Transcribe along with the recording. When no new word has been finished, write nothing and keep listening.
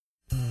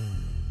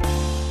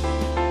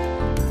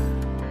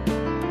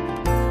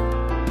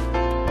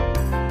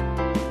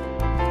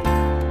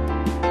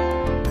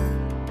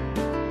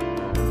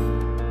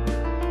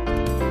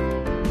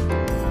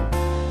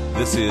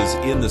This is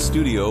In the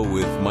Studio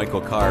with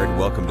Michael Card.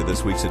 Welcome to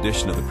this week's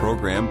edition of the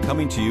program,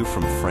 coming to you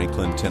from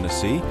Franklin,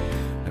 Tennessee.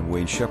 I'm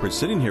Wayne Shepherd,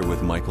 sitting here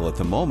with Michael at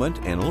the moment,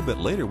 and a little bit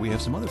later we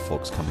have some other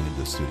folks coming into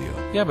the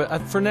studio. Yeah,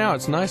 but for now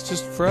it's nice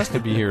just for us to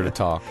be here to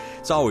talk.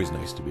 It's always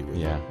nice to be with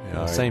you.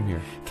 Yeah, same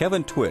here.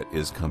 Kevin Twitt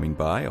is coming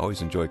by. I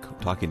always enjoy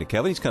talking to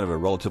Kevin. He's kind of a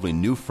relatively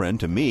new friend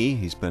to me.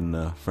 He's been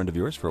a friend of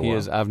yours for a while. He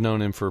is. I've known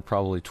him for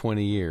probably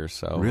 20 years.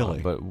 So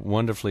really? But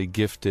wonderfully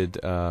gifted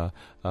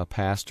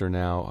pastor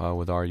now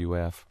with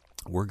RUF.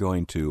 We're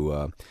going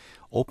to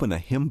open a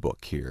hymn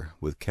book here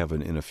with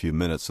Kevin in a few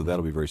minutes, so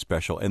that'll be very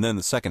special. And then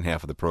the second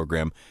half of the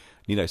program,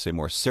 need I say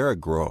more, Sarah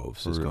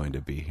Groves is going to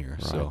be here.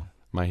 Right. So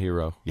my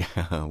hero.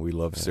 Yeah, we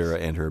love Sarah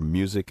and her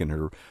music and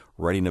her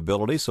writing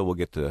ability, so we'll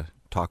get to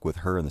talk with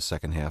her in the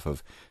second half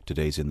of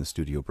today's In the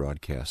Studio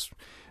broadcast.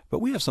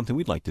 But we have something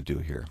we'd like to do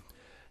here.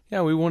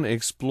 Yeah, we want to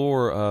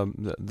explore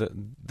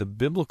the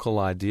biblical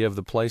idea of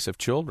the place of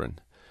children,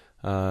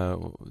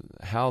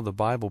 how the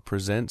Bible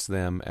presents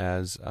them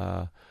as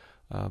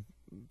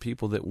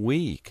people that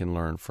we can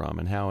learn from,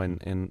 and how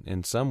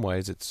in some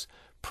ways it's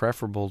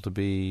preferable to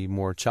be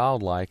more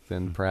childlike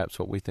than perhaps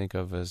what we think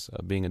of as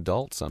being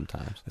adults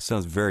sometimes. That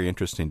sounds very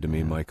interesting to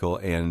me, Michael.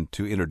 And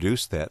to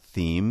introduce that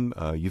theme,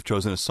 you've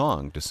chosen a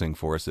song to sing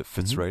for us that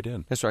fits right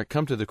in. That's right.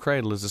 Come to the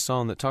Cradle is a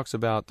song that talks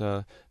about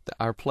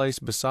our place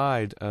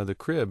beside the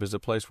crib is a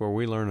place where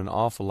we learn an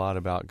awful lot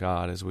about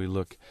God as we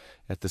look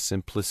at the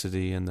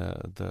simplicity and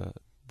the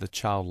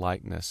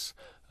childlikeness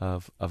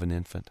of an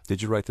infant.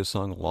 Did you write this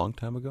song a long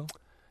time ago?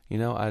 You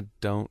know, I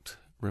don't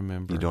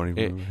remember. You don't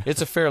even remember? It's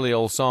a fairly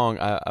old song,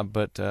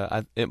 but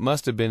it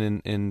must have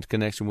been in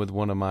connection with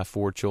one of my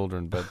 4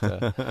 children, but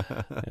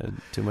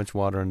too much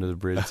water under the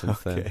bridge since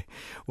then. Okay.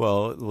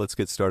 Well, let's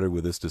get started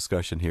with this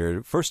discussion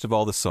here. First of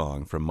all, the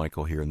song from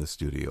Michael here in the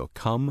studio,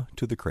 Come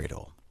to the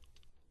Cradle.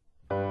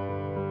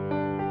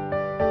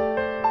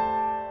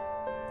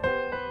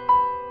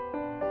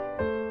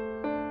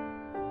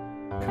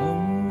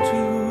 Come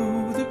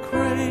to the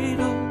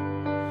cradle,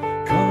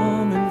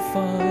 come and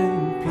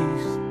find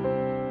peace.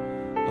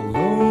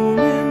 Alone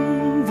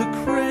in the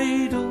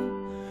cradle,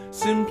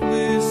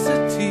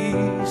 simplicity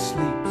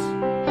sleeps.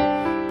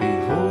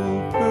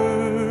 Behold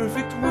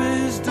perfect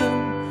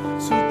wisdom,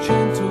 so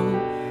gentle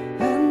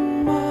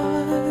and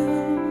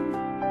mild.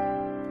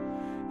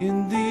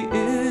 In the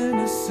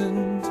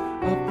innocent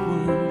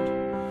upward,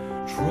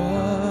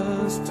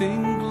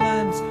 trusting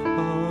glance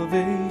of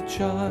a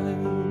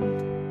child.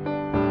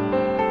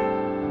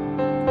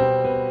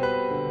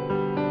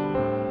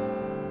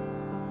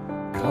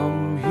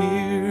 Come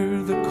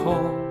hear the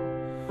call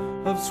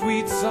of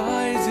sweet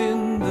sighs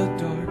in the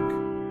dark.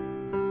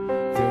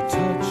 Their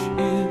touch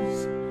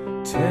is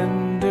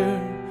tender,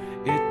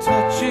 it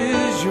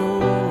touches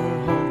your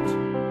heart.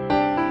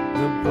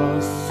 The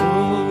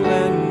bustle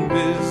and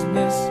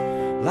business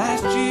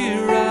last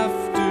year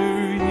after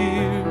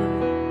year,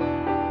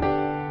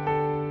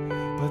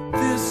 but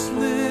this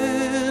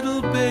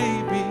little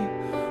baby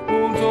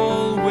won't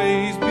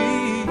always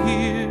be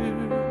here.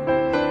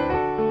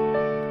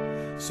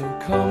 So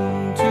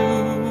come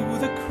to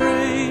the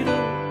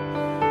cradle,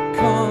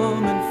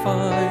 come and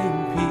find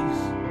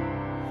peace.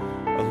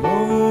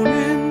 Alone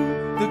in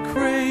the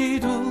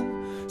cradle,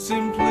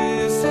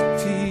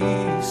 simplicity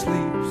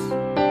sleeps.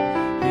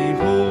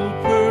 Behold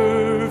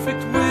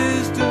perfect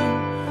wisdom,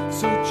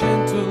 so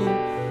gentle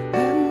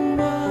and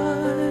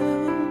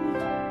mild.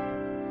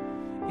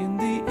 In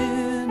the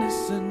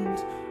innocent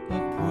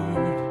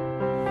upward,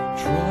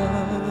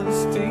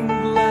 trusting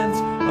glance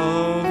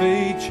of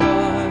a child.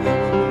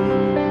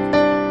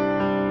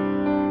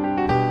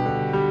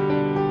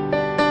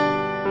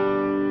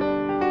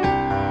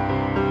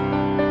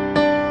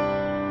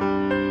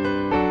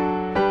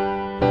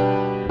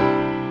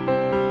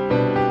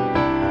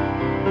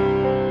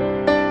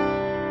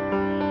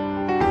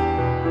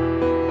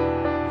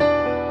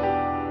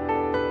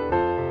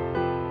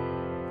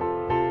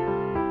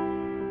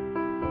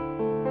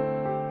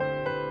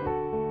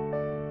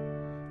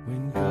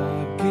 When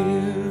God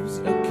gives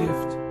a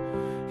gift,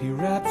 He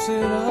wraps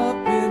it up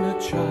in a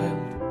child.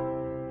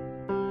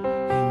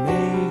 He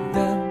made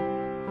them,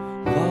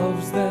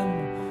 loves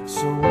them,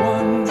 so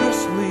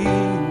wondrously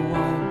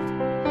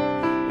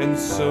wild. And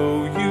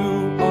so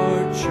you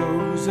are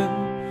chosen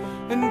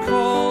and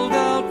called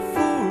out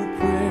for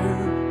prayer.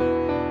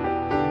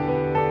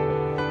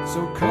 So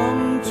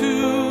come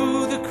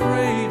to the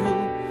cradle,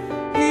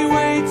 He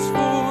waits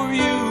for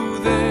you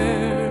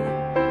there.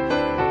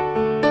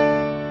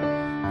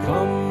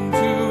 Come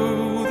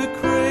to the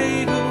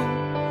cradle,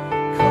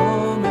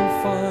 come and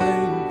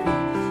find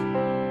peace.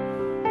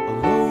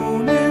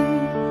 Alone in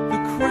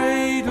the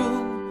cradle,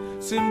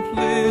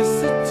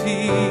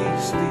 simplicity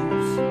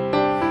sleeps.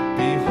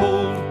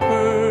 Behold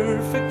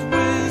perfect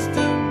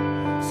wisdom,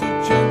 so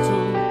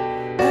gentle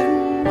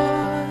and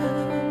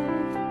mild.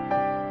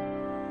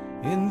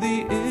 In the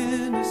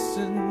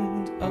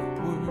innocent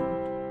upward,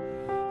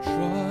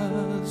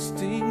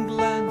 trusting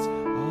glance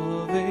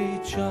of a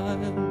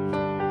child.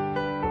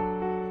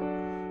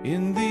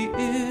 In the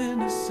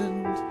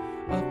innocent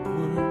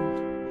upward,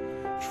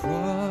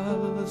 trusting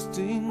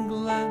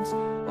glance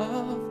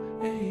of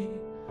a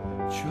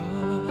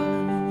child.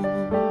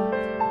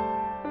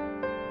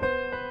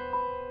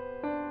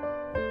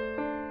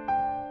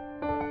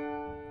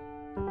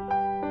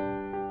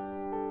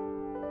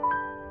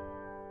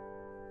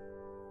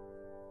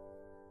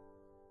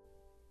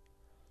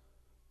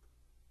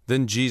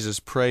 Then Jesus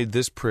prayed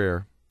this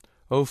prayer,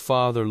 O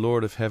Father,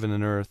 Lord of heaven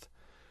and earth,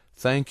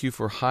 thank you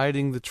for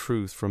hiding the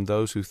truth from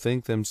those who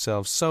think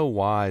themselves so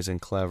wise and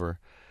clever,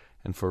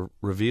 and for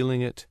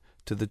revealing it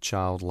to the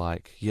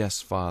childlike.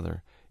 Yes,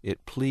 Father,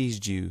 it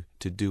pleased you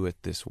to do it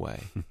this way.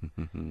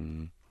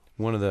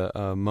 One of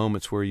the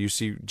moments where you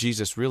see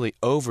Jesus really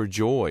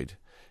overjoyed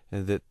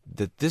that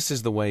this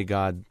is the way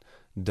God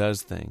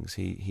does things.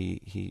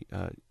 He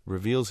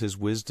reveals his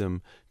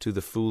wisdom to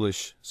the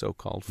foolish,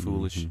 so-called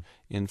foolish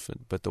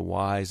infant, but the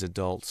wise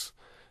adults,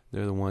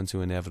 they're the ones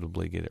who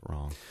inevitably get it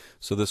wrong.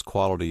 So this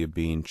quality of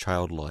being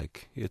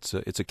childlike, it's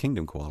a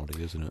kingdom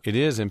quality, isn't it? It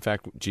is. In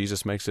fact,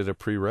 Jesus makes it a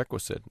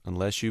prerequisite.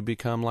 Unless you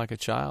become like a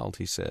child,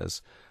 he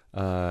says,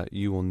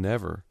 you will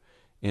never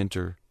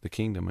enter the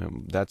kingdom.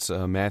 And that's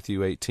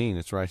Matthew 18.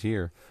 It's right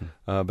here.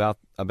 About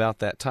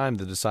that time,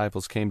 the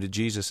disciples came to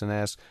Jesus and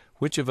asked,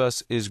 which of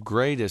us is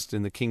greatest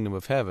in the kingdom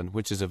of heaven?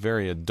 Which is a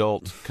very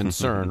adult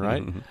concern,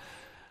 right?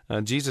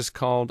 Jesus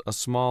called a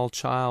small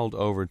child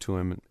over to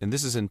him, and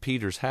this is in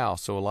Peter's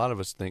house, so a lot of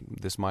us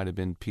think this might have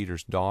been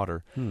Peter's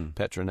daughter,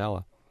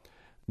 Petronella.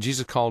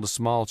 Jesus called a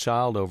small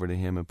child over to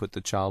him and put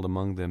the child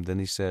among them. Then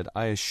he said,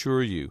 I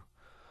assure you,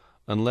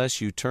 unless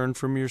you turn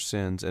from your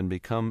sins and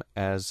become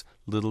as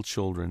little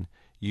children,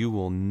 you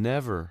will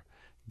never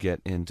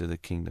get into the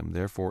kingdom.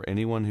 Therefore,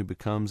 anyone who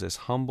becomes as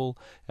humble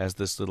as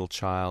this little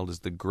child is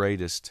the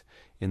greatest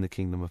in the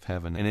kingdom of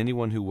heaven. And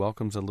anyone who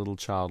welcomes a little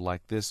child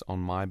like this on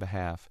my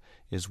behalf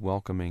is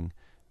welcoming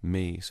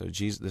me. So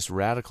Jesus, this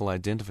radical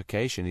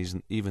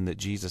identification even that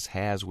Jesus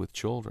has with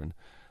children,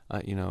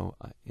 in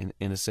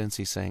a sense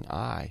he's saying,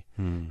 I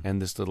and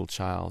this little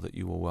child that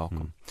you will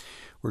welcome.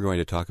 We're going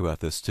to talk about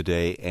this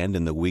today and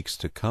in the weeks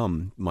to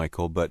come,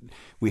 Michael, but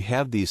we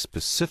have these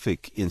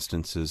specific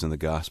instances in the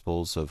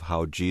Gospels of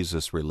how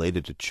Jesus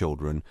related to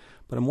children,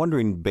 but I'm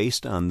wondering,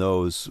 based on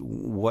those,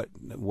 what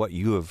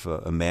you have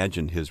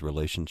imagined his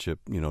relationship,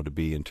 to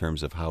be in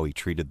terms of how he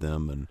treated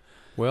them. And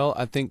well,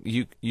 I think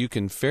you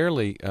can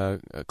fairly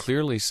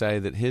clearly say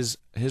that his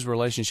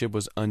relationship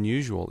was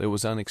unusual. It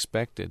was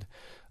unexpected.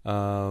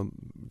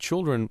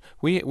 Children,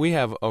 we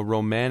have a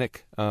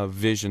romantic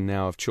vision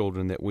now of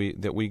children that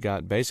we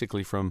got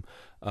basically from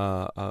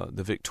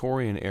the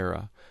Victorian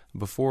era.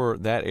 Before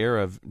that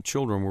era,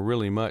 children were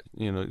really much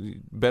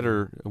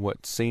better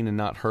seen and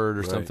not heard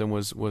or something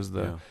was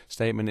the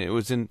statement. It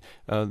was in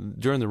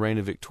during the reign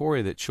of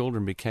Victoria that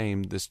children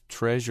became this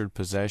treasured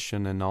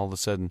possession, and all of a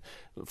sudden,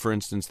 for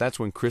instance, that's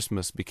when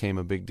Christmas became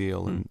a big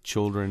deal, and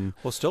children.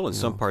 Well, still in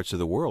some parts of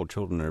the world,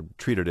 children are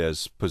treated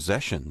as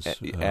possessions,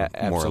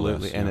 absolutely, more or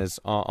less, and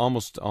as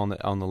almost on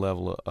the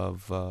level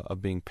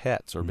of being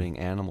pets or being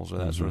animals or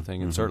that sort of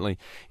thing. And certainly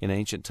in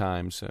ancient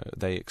times,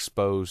 they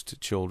exposed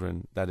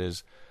children. That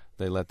is,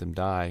 they let them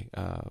die.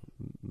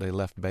 They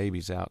left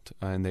babies out,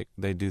 and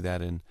they do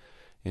that in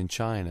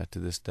China to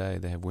this day.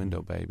 They have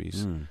window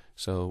babies.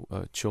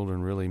 So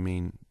children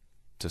really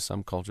to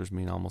some cultures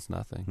mean almost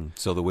nothing.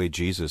 So the way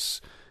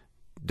Jesus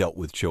dealt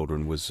with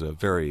children was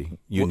very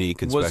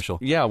unique and special.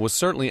 Yeah, was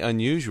certainly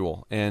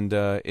unusual. And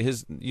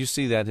you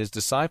see that his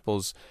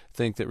disciples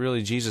think that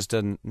really Jesus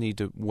doesn't need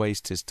to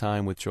waste his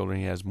time with children.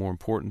 He has more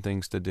important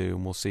things to do.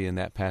 And we'll see in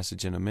that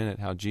passage in a minute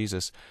how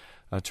Jesus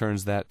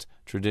turns that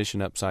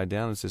tradition upside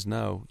down and says,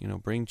 no,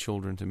 bring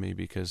children to me,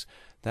 because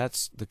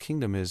the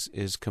kingdom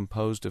is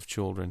composed of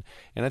children.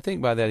 And I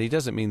think by that he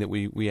doesn't mean that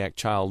we act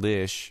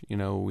childish,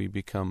 we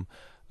become,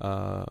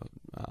 ignorant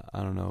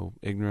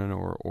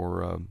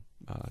or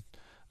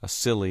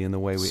silly in the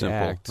way we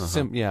act.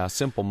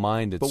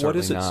 Simple-minded. But what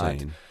is it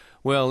saying?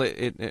 Well,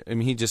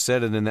 he just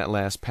said it in that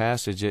last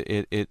passage.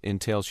 It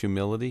entails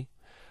humility.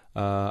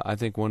 I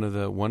think one of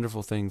the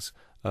wonderful things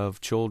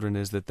of children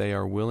is that they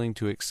are willing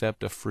to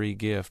accept a free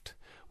gift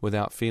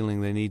without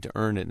feeling they need to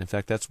earn it. And in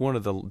fact, that's one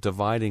of the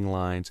dividing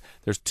lines.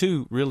 There's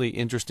two really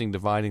interesting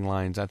dividing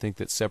lines, I think,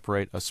 that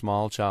separate a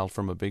small child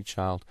from a big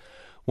child.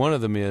 One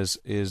of them is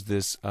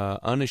this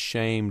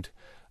unashamed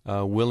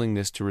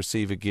willingness to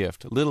receive a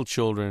gift. Little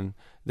children,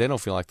 they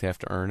don't feel like they have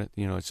to earn it.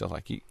 It's just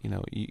like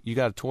you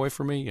got a toy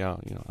for me.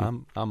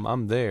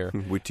 I'm there.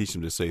 We teach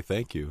them to say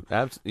thank you.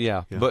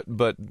 Yeah.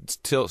 But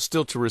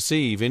still to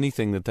receive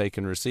anything that they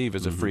can receive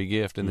is a free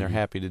gift, and they're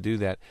happy to do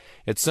that.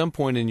 At some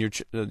point in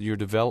your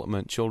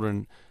development,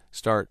 children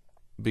start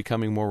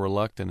becoming more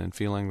reluctant and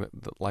feeling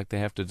like they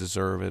have to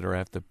deserve it,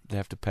 or they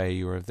have to pay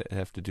you, or they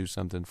have to do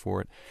something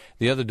for it.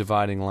 The other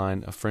dividing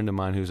line, a friend of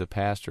mine who's a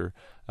pastor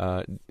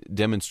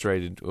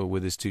demonstrated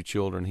with his two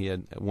children. He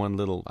had one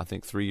little, I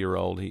think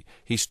 3-year-old.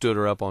 He stood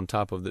her up on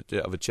top of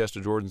a chest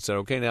of drawers and said,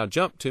 "Okay, now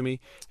jump to me,"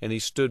 and he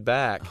stood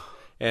back.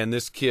 And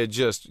this kid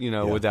just,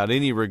 Yeah. without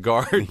any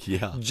regard,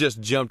 Yeah. just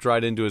jumped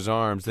right into his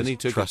arms. Then he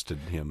trusted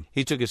him.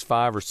 He took his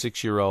 5 or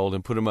 6 year old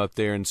and put him up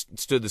there and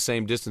stood the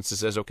same distance and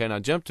says, "Okay, now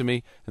jump to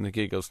me." And the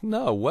kid goes,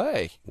 "No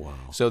way." Wow.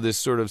 So this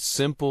sort of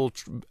simple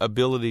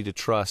ability to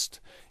trust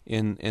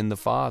in the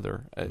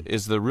Father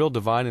is the real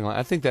dividing line.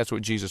 I think that's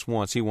what Jesus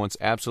wants. He wants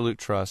absolute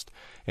trust,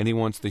 and he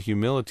wants the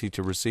humility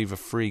to receive a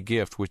free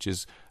gift, which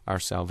is our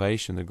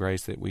salvation, the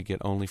grace that we get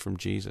only from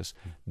Jesus.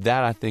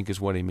 That, I think, is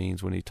what he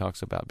means when he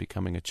talks about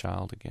becoming a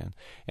child again.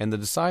 And the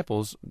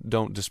disciples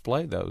don't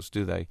display those,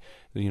 do they?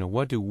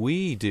 What do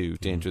we do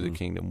to enter the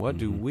kingdom? What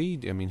do we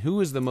do? I mean,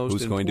 who is the most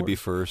Who's going to be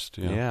important? first?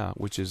 Yeah,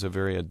 which is a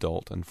very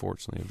adult,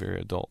 unfortunately, a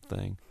very adult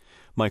thing.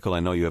 Michael, I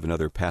know you have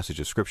another passage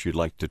of Scripture you'd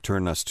like to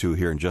turn us to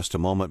here in just a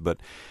moment, but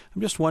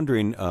I'm just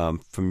wondering,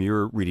 from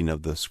your reading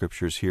of the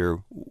Scriptures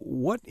here,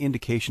 what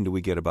indication do we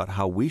get about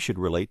how we should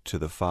relate to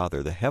the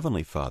Father, the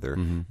Heavenly Father,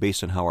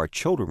 based on how our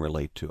children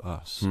relate to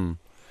us?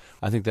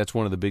 I think that's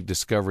one of the big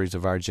discoveries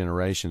of our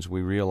generations.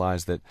 We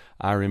realize that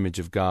our image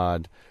of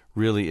God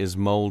really is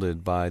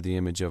molded by the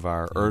image of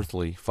our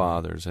earthly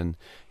fathers, and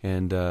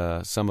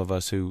some of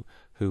us who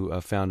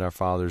found our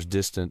fathers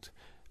distant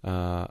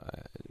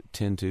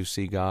tend to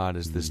see God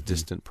as this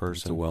distant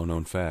person. It's a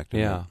well-known fact.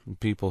 Yeah,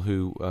 people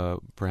who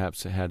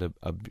perhaps had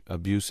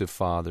abusive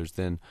fathers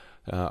then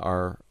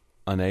are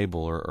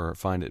unable or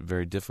find it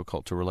very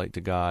difficult to relate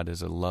to God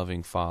as a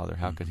loving Father.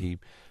 How could He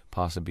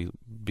possibly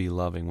be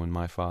loving when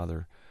my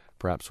father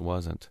perhaps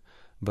wasn't?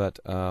 But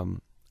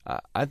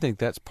I think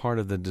that's part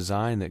of the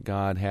design that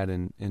God had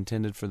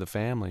intended for the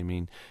family. I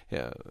mean,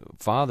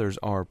 fathers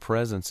are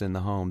presence in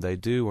the home. They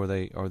do or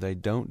they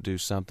don't do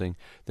something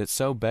that's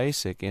so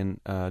basic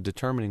in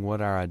determining what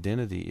our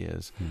identity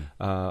is.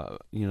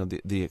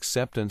 The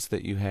acceptance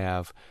that you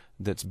have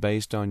that's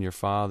based on your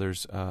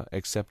father's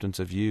acceptance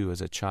of you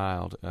as a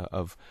child,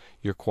 of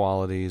your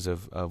qualities,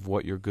 of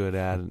what you're good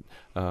at.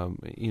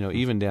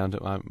 Even down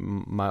to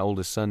my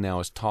oldest son now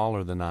is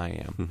taller than I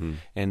am,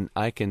 and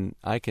I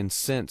can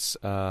sense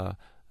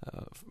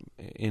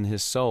in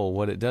his soul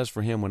what it does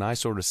for him when I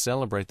sort of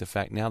celebrate the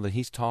fact now that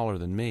he's taller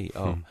than me.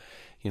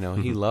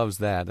 He loves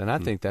that, and I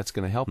think that's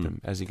going to help him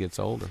as he gets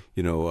older.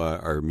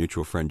 Our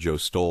mutual friend Joe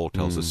Stoll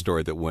tells a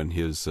story that when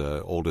his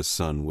oldest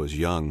son was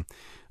young,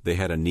 they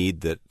had a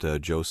need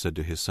that Joe said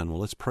to his son,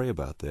 "Well, let's pray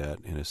about that."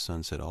 And his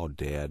son said, "Oh,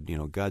 Dad,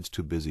 God's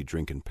too busy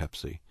drinking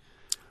Pepsi."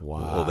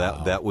 Wow.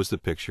 Well, that was the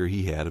picture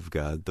he had of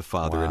God. The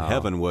Father in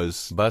heaven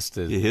was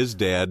busted. His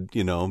dad,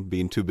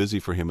 being too busy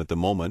for him at the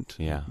moment,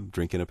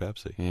 drinking a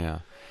Pepsi. Yeah.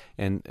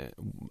 And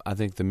I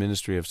think the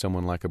ministry of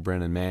someone like a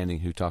Brennan Manning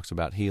who talks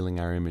about healing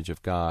our image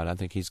of God, I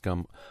think he's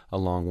come a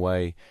long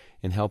way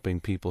in helping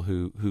people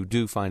who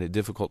do find it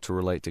difficult to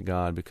relate to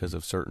God because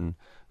of certain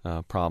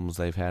problems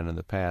they've had in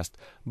the past.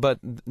 But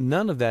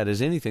none of that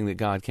is anything that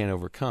God can't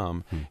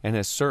overcome, and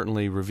has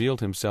certainly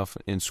revealed himself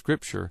in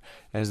Scripture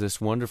as this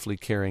wonderfully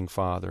caring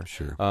Father.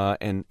 Sure.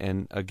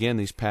 And again,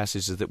 these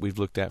passages that we've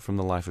looked at from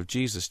the life of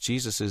Jesus,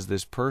 Jesus is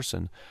this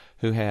person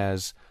who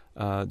has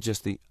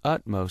just the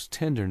utmost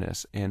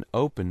tenderness and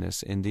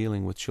openness in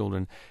dealing with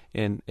children.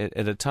 And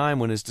at a time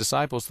when his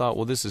disciples thought,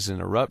 well, this is an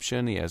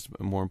interruption, he has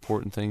more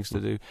important things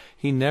to do,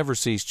 he never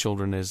sees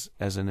children as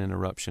an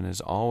interruption, is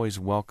always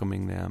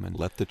welcoming them. And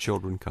let the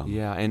children come.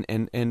 Yeah,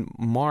 and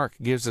Mark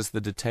gives us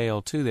the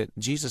detail, too, that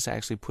Jesus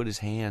actually put his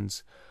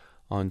hands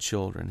on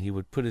children. He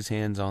would put his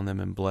hands on them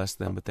and bless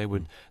them, but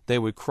they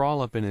would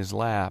crawl up in his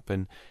lap,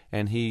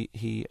 and he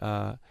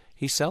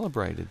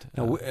celebrated.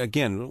 Now,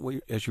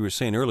 again, as you were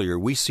saying earlier,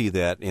 we see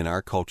that in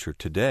our culture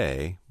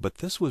today, but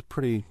this was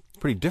pretty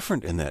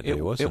different in that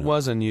day, wasn't it? It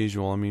was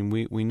unusual. I mean,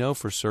 we know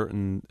for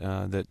certain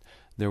that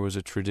there was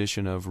a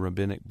tradition of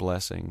rabbinic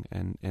blessing,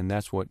 and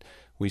that's what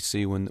we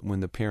see when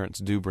the parents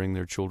do bring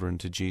their children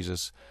to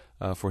Jesus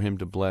for him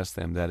to bless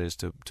them, that is,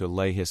 to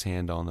lay his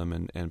hand on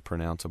them and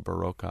pronounce a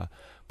baroka.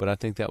 But I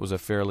think that was a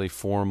fairly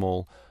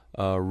formal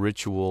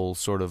ritual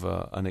sort of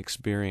an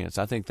experience.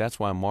 I think that's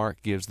why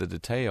Mark gives the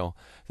detail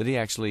that he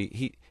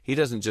actually he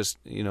doesn't just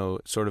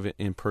sort of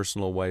in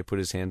personal way put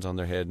his hands on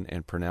their head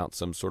and pronounce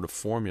some sort of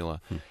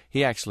formula.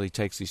 He actually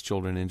takes these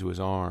children into his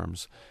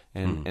arms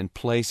and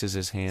places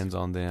his hands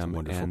on them.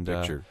 Wonderful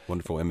picture,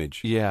 wonderful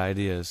image. Yeah, it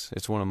is.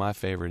 It's one of my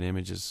favorite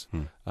images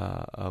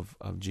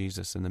of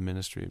Jesus and the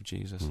ministry of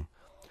Jesus.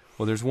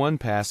 Well, there's one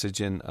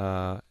passage in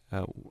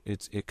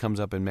it comes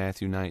up in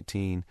Matthew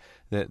 19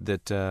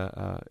 that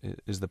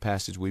is the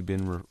passage we've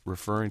been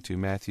referring to.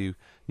 Matthew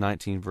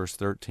 19 verse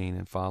 13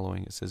 and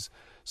following. It says,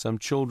 "Some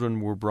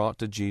children were brought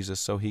to Jesus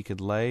so he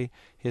could lay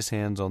his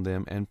hands on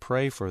them and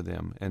pray for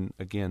them." And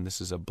again,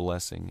 this is a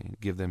blessing, and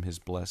give them his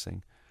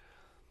blessing.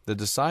 "The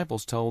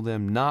disciples told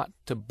them not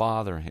to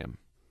bother him.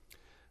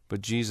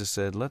 But Jesus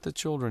said, 'Let the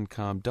children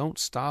come. Don't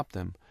stop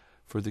them,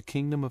 for the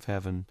kingdom of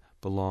heaven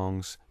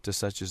belongs to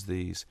such as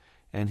these.'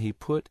 And he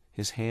put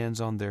his hands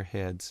on their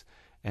heads,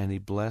 and he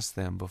blessed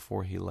them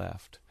before he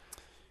left."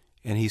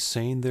 And he's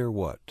saying there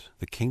what?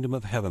 The kingdom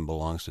of heaven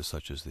belongs to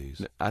such as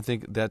these. I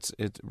think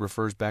it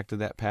refers back to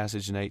that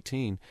passage in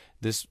 18.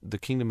 The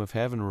kingdom of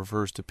heaven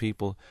refers to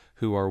people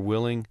who are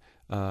willing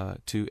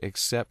to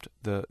accept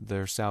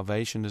their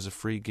salvation as a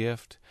free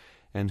gift,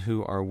 and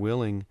who are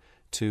willing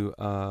to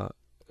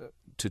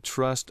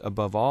trust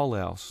above all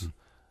else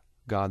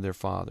God their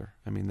Father.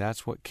 I mean,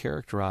 that's what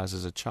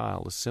characterizes a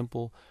child: a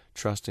simple,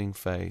 trusting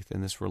faith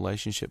in this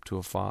relationship to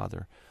a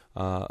Father.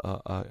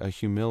 A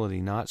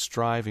humility, not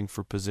striving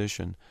for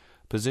position.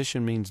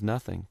 Position means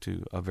nothing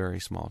to a very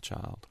small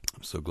child.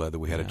 I'm so glad that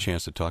we had a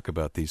chance to talk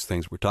about these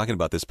things. We're talking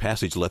about this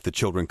passage, Let the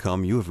Children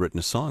Come. You have written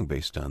a song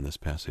based on this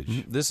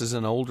passage. This is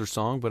an older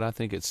song, but I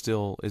think it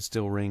still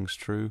rings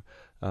true.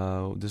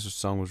 This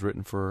song was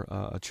written for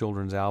a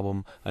children's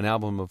album, an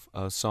album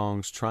of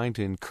songs trying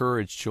to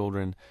encourage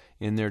children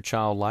in their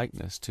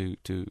childlikeness to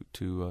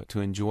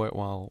enjoy it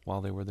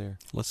while they were there.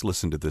 Let's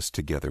listen to this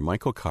together.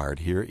 Michael Card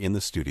here in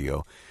the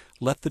studio.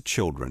 Let the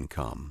Children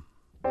Come.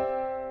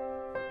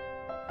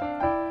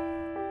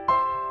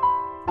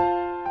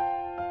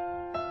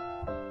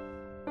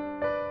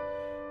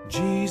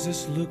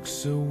 Jesus looks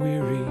so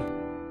weary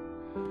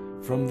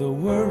from the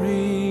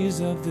worries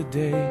of the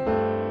day,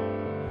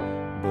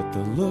 but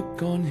the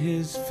look on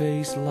his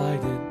face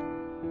lighted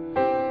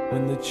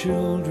when the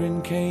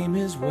children came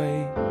his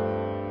way.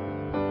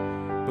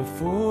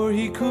 Before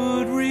he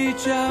could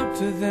reach out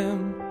to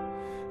them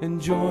and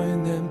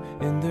join them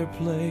in their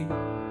play,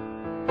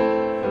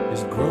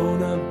 his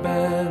grown-up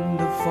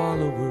band of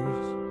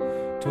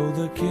followers told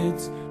the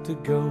kids to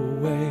go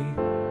away.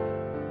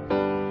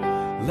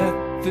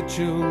 Let the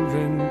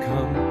children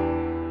come,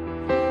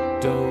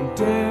 don't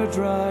dare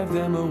drive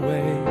them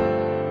away.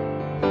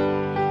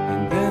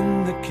 And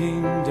then the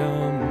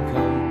kingdom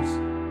comes,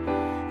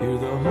 hear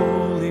the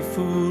holy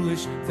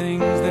foolish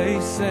things they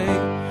say.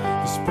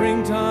 The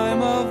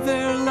springtime of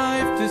their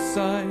life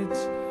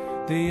decides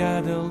the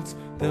adults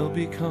they'll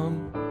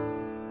become.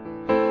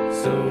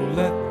 So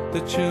let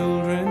the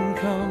children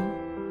come,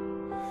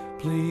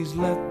 please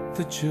let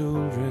the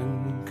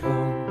children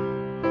come.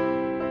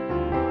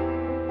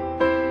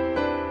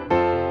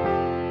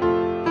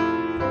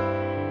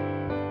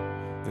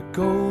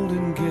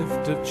 Golden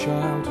gift of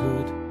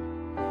childhood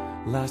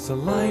lasts a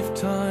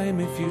lifetime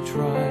if you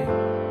try.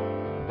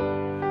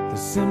 The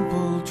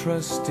simple,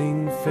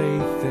 trusting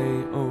faith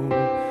they own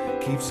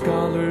keeps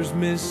scholars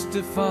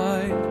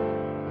mystified.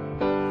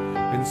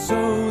 And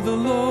so the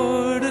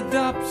Lord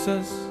adopts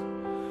us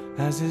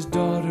as his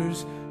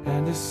daughters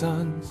and his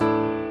sons.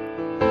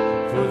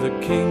 For the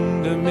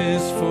kingdom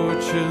is for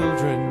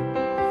children,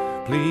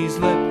 please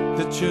let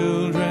the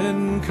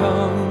children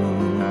come.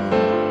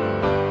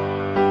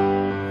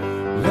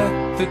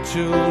 The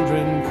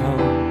children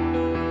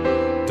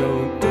come,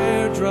 don't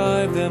dare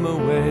drive them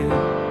away.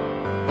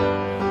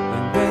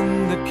 And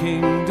then the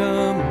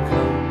kingdom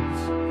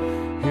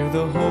comes, hear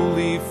the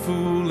holy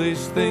foolish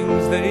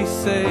things they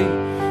say.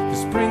 The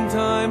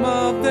springtime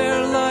of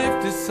their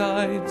life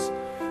decides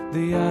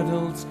the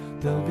adults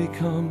they'll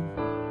become.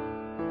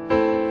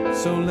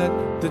 So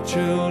let the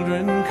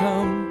children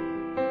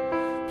come,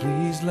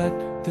 please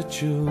let the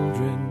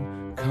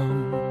children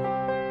come.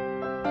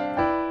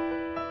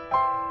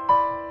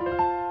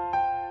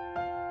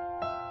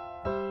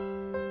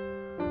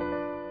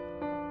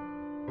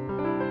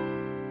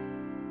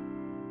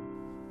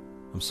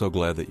 I'm so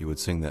glad that you would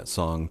sing that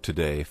song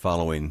today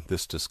following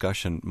this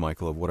discussion,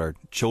 Michael, of what our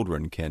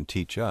children can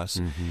teach us.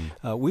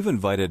 Mm-hmm. We've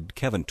invited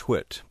Kevin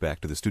Twitt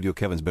back to the studio.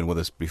 Kevin's been with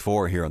us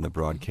before here on the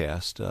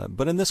broadcast,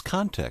 but in this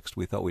context,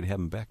 we thought we'd have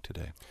him back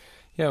today.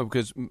 Yeah,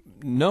 because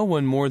no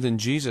one more than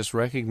Jesus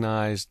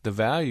recognized the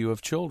value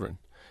of children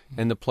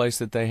and the place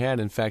that they had.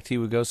 In fact, he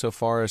would go so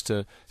far as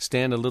to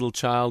stand a little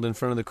child in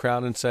front of the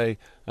crowd and say,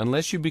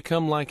 unless you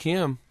become like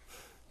him,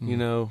 you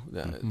know,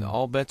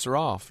 all bets are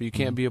off. You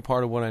can't be a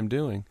part of what I'm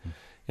doing.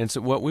 And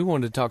so what we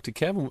wanted to talk to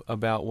Kevin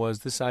about was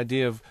this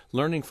idea of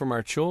learning from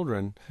our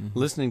children,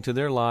 listening to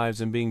their lives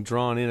and being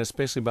drawn in,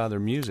 especially by their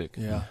music,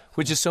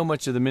 which is so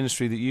much of the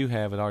ministry that you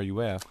have at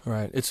RUF.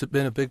 Right. It's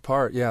been a big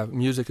part. Yeah,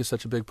 music is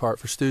such a big part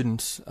for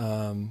students.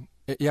 One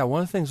of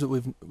the things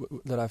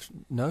that I've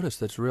noticed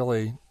that's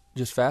really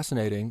just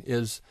fascinating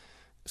is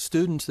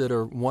students that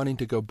are wanting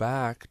to go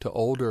back to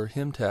older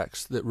hymn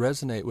texts that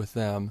resonate with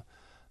them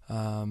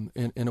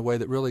in a way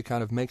that really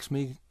kind of makes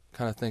me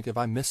kind of think if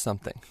I missed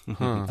something.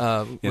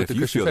 And if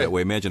you feel that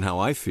way, imagine how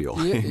I feel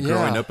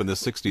growing up in the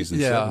 60s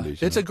and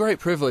 70s. It's a great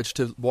privilege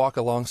to walk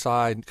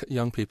alongside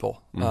young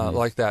people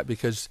like that,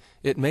 because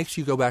it makes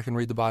you go back and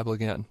read the Bible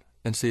again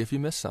and see if you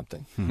missed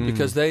something.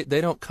 Because they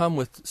don't come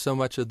with so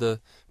much of the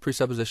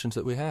presuppositions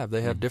that we have.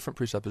 They have different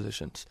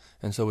presuppositions.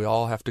 And so we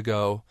all have to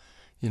go,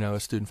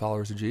 as student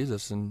followers of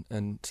Jesus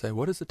and say,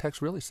 what is the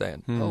text really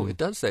saying? Oh, it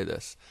does say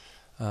this.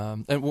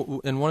 And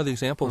one of the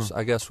examples,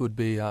 I guess, would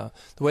be the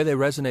way they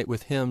resonate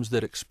with hymns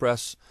that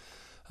express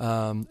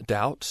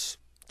doubts,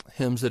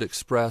 hymns that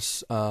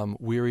express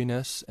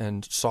weariness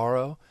and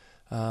sorrow.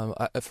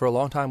 For a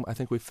long time, I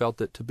think we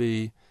felt it to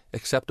be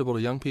acceptable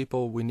to young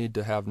people, we need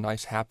to have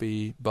nice,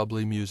 happy,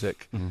 bubbly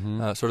music,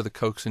 sort of the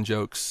Cokes and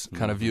Jokes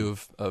kind of view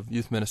of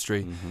youth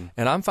ministry.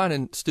 And I'm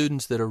finding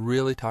students that are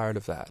really tired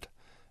of that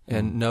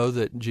and know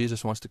that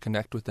Jesus wants to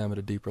connect with them at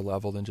a deeper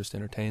level than just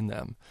entertain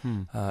them.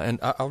 And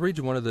I'll read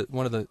you one of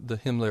the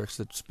hymn lyrics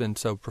that's been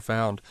so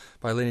profound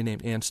by a lady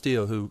named Anne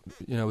Steele, who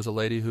was a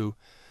lady who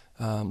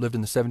lived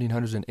in the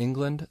 1700s in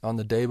England. On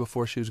the day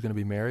before she was going to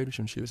be married,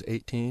 when she was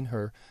 18,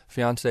 her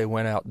fiancé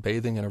went out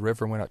bathing in a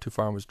river, went out too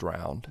far and was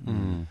drowned.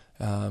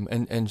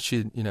 And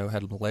she,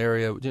 had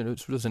malaria.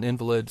 She was an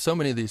invalid. So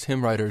many of these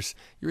hymn writers,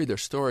 you read their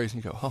stories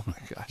and you go, oh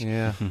my gosh.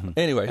 Yeah.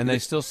 Anyway, and they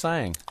still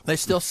sang. They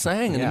still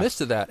sang in the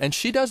midst of that. And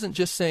she doesn't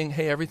just sing,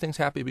 hey, everything's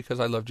happy because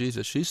I love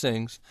Jesus. She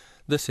sings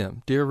this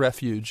hymn: Dear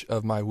refuge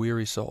of my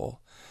weary soul,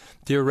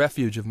 dear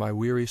refuge of my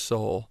weary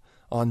soul,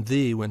 on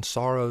thee when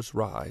sorrows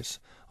rise,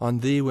 on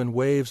thee when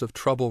waves of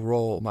trouble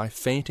roll, my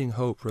fainting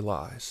hope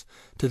relies.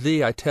 To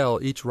thee I tell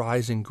each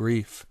rising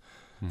grief,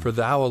 for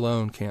thou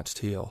alone canst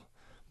heal.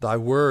 Thy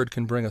word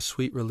can bring a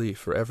sweet relief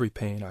for every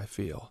pain I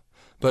feel.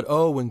 But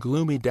oh, when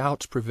gloomy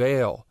doubts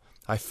prevail,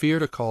 I fear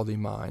to call thee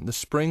mine. The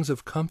springs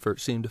of comfort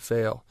seem to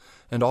fail,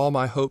 and all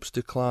my hopes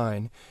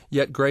decline.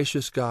 Yet,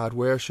 gracious God,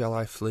 where shall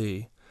I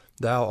flee?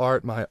 Thou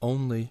art my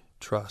only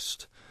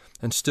trust,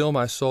 and still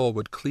my soul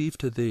would cleave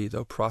to thee,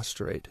 though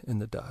prostrate in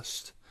the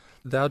dust.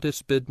 Thou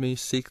didst bid me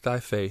seek thy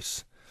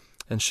face,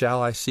 and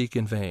shall I seek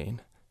in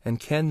vain? And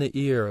can the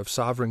ear of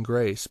sovereign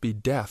grace be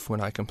deaf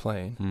when I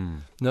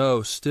complain?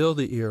 No, still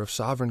the ear of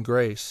sovereign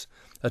grace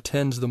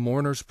attends the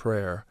mourner's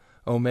prayer.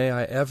 Oh, may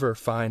I ever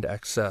find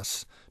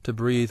access to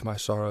breathe my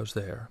sorrows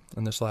there.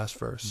 And this last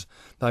verse: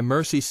 Thy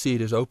mercy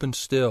seat is open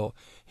still.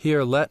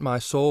 Here let my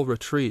soul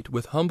retreat.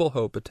 With humble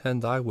hope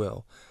attend thy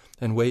will,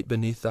 and wait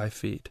beneath thy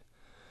feet.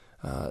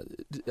 What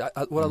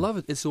I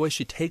love is the way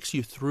she takes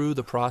you through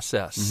the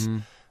process.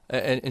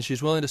 And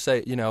she's willing to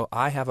say,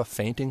 I have a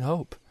fainting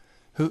hope.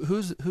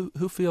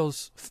 Who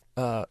feels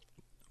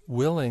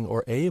willing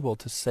or able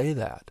to say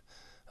that?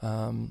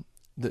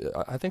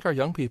 I think our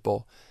young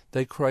people,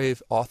 they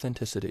crave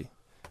authenticity.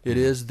 It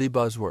is the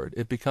buzzword.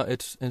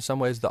 It's in some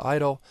ways the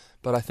idol,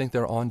 but I think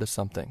they're onto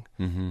something.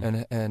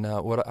 And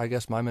what I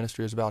guess my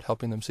ministry is about,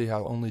 helping them see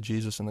how only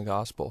Jesus and the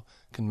gospel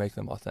can make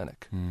them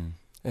authentic.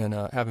 And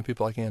having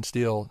people like Anne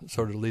Steele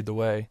sort of lead the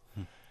way,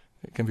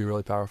 it can be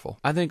really powerful.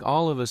 I think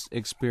all of us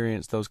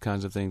experienced those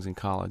kinds of things in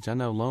college. I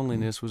know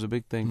loneliness was a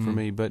big thing for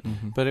me, but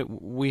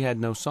we had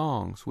no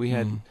songs. We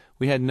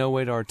had no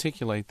way to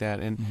articulate that,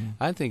 and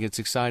I think it's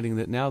exciting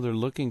that now they're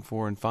looking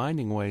for and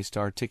finding ways to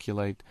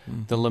articulate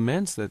the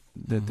laments that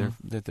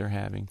they're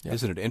having. Yeah.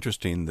 Isn't it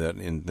interesting that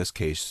in this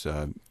case,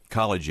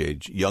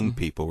 college-age young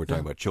people, we're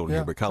talking about children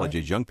here, but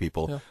college-age young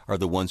people are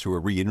the ones who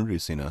are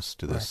reintroducing us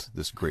to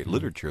this great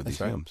literature, these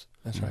hymns.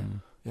 That's right.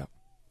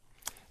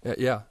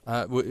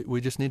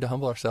 We just need to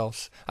humble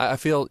ourselves. I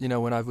feel,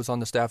 when I was on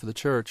the staff of the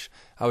church,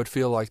 I would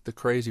feel like the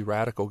crazy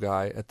radical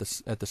guy at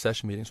the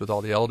session meetings with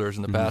all the elders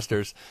and the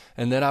pastors,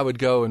 and then I would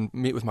go and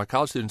meet with my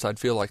college students. I'd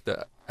feel like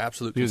the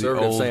absolute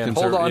conservative saying,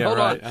 hold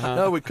on.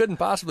 No, we couldn't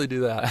possibly do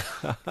that.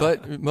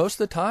 But most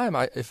of the time,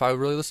 if I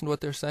really listen to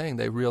what they're saying,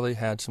 they really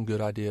had some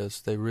good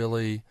ideas. They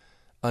really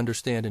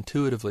understand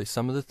intuitively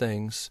some of the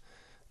things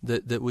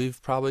that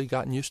we've probably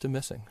gotten used to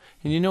missing.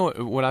 And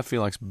what I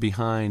feel like's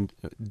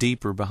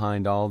deeper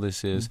behind all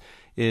this is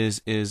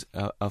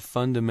a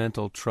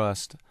fundamental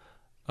trust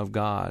of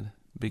God.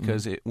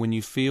 Because when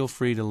you feel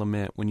free to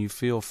lament, when you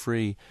feel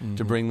free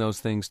to bring those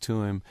things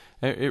to Him,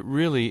 it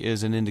really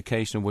is an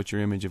indication of what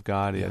your image of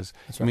God is.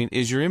 Right. I mean,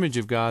 is your image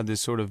of God this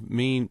sort of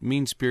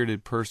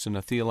mean-spirited person,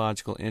 a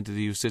theological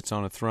entity who sits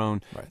on a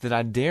throne that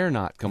I dare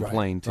not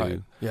complain to?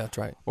 Right. Yeah, that's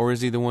right. Or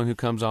is He the one who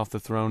comes off the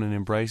throne and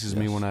embraces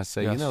me when I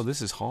say,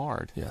 this is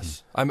hard?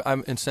 Yes.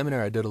 I'm in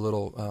seminary. I did a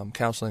little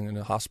counseling in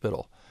a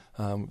hospital,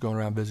 going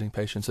around visiting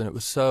patients, and it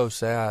was so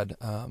sad.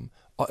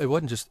 It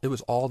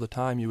was all the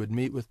time. You would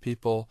meet with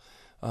people,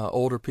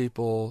 older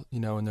people,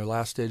 in their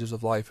last stages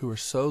of life, who were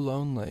so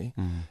lonely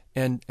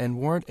and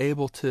weren't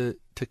able to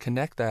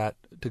connect that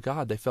to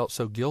God. They felt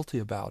so guilty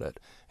about it.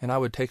 And I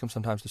would take them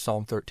sometimes to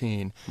Psalm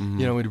 13.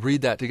 We'd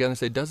read that together and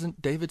say,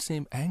 doesn't David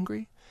seem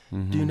angry?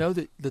 Do you know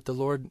that the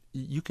Lord,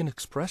 you can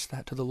express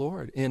that to the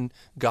Lord in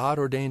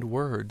God-ordained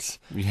words?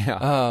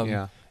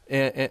 Yeah.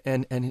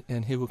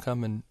 And He will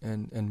come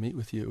and meet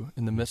with you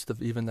in the midst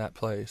of even that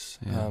place.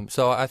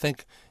 So I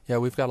think,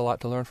 we've got a lot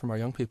to learn from our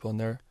young people,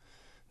 and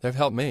they've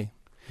helped me.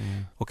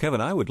 Well,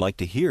 Kevin, I would like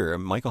to hear,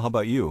 Michael, how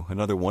about you?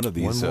 Another one of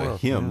these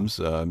hymns,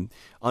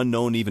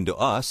 unknown even to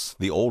us,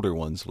 the older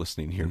ones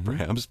listening here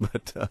perhaps,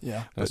 but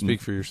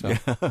speak for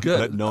yourself. Good.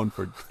 But known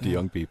to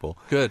young people.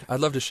 Good. I'd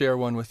love to share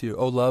one with you.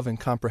 O love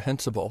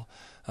incomprehensible.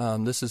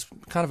 This is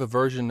kind of a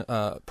version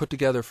put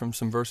together from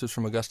some verses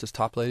from Augustus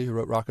Toplady, who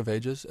wrote Rock of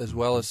Ages, as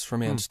well as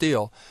from Anne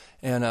Steele.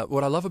 And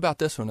what I love about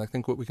this one, I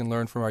think what we can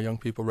learn from our young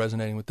people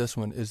resonating with this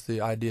one, is the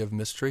idea of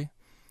mystery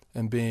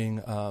and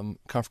being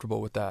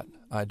comfortable with that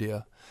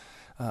idea.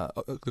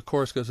 The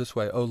chorus goes this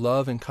way: O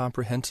love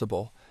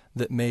incomprehensible,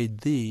 that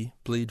made thee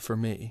bleed for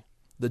me,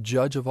 the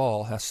judge of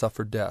all has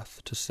suffered death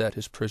to set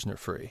his prisoner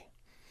free.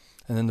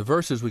 And then the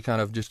verses we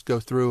kind of just go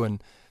through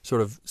and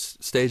sort of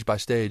stage by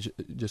stage,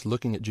 just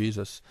looking at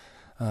Jesus.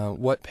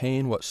 What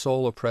pain, what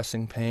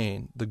soul-oppressing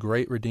pain the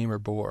great Redeemer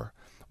bore,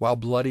 while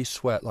bloody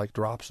sweat like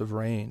drops of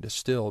rain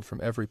distilled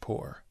from every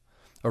pore,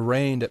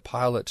 arraigned at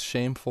Pilate's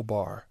shameful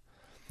bar,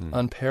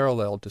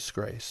 unparalleled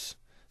disgrace,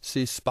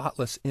 sees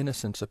spotless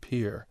innocence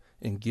appear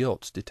in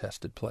guilt's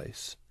detested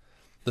place.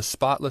 The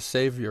spotless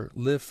Savior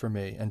lived for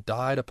me and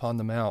died upon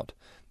the mount.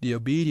 The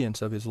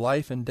obedience of his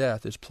life and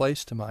death is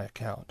placed to my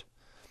account.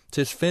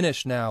 'Tis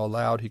finished now,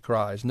 aloud he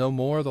cries, no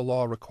more the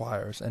law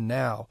requires, and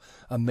now,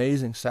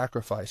 amazing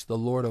sacrifice, the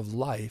Lord of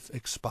life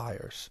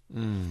expires.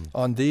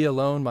 On thee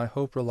alone my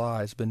hope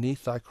relies,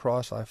 beneath thy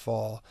cross I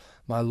fall,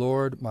 my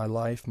Lord, my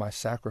life, my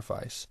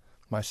sacrifice,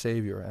 my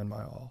Savior and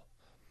my all.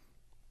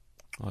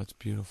 Oh, that's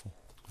beautiful.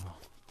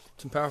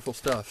 Some powerful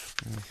stuff.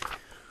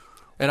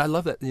 And I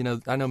love that,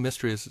 I know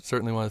mystery is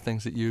certainly one of the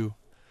things that you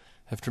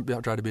have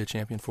tried to be a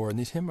champion for, and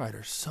these hymn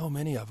writers, so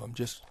many of them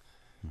just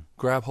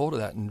grab hold of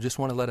that and just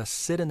want to let us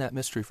sit in that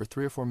mystery for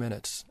 3 or 4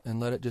 minutes and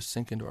let it just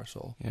sink into our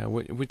soul. Yeah,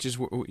 which is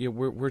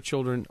where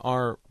children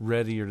are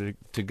readier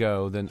to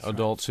go than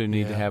adults who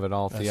need to have it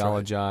all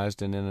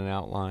theologized and in an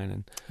outline.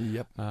 And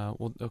Yep.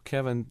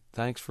 Kevin,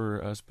 thanks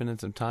for spending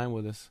some time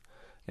with us,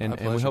 and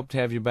we hope to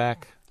have you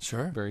back.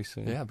 Sure. Very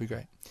soon. Yeah, it'd be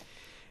great.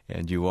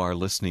 And you are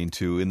listening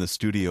to In the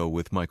Studio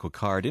with Michael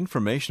Card.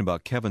 Information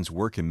about Kevin's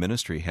work in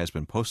ministry has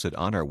been posted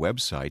on our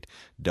website,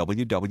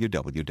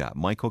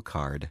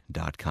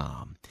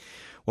 www.michaelcard.com.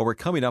 Well, we're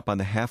coming up on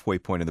the halfway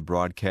point of the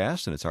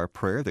broadcast, and it's our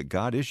prayer that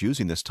God is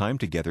using this time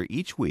together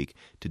each week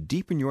to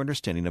deepen your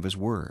understanding of His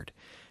Word.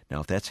 Now,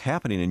 if that's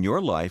happening in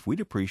your life, we'd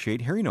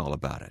appreciate hearing all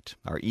about it.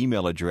 Our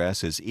email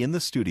address is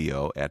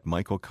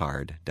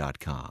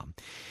inthestudio@michaelcard.com.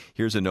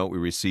 Here's a note we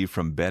received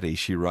from Betty.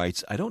 She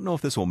writes, I don't know if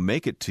this will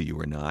make it to you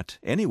or not.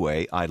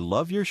 Anyway, I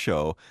love your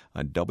show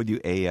on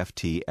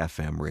WAFT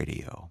FM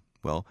radio.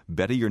 Well,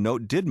 Betty, your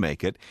note did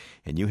make it,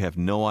 and you have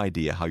no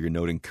idea how your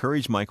note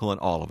encouraged Michael and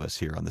all of us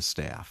here on the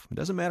staff. It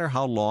doesn't matter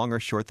how long or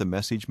short the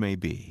message may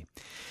be.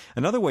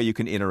 Another way you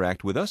can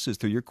interact with us is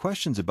through your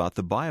questions about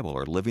the Bible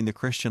or living the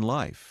Christian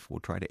life.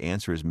 We'll try to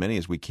answer as many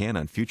as we can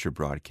on future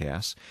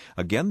broadcasts.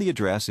 Again, the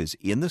address is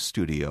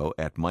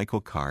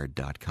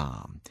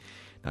inthestudio@michaelcard.com.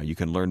 Now, you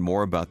can learn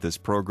more about this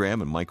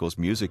program and Michael's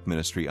music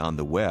ministry on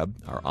the web.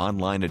 Our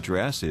online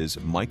address is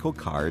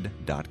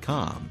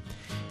michaelcard.com.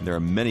 And there are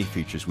many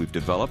features we've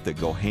developed that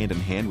go hand in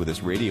hand with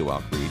this radio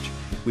outreach.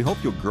 We hope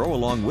you'll grow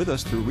along with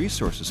us through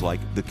resources like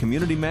the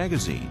Community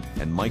Magazine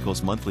and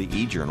Michael's monthly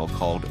e-journal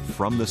called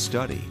From the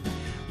Study.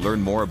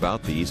 Learn more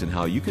about these and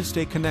how you can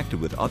stay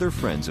connected with other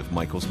friends of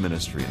Michael's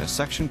ministry in a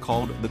section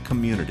called The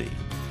Community.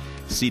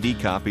 CD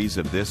copies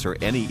of this or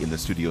any In the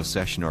Studio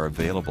session are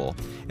available.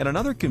 And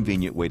another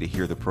convenient way to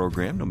hear the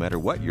program, no matter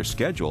what your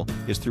schedule,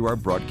 is through our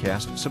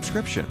broadcast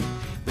subscription.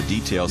 The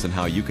details on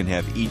how you can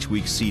have each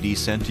week's CD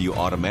sent to you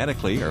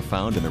automatically are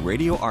found in the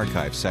radio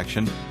archive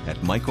section at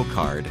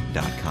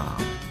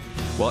michaelcard.com.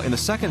 Well, in the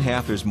second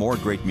half, there's more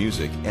great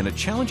music and a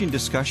challenging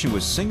discussion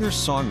with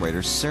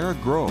singer-songwriter Sarah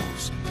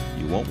Groves.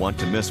 You won't want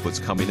to miss what's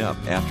coming up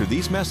after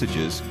these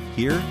messages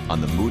here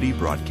on the Moody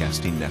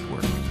Broadcasting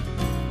Network.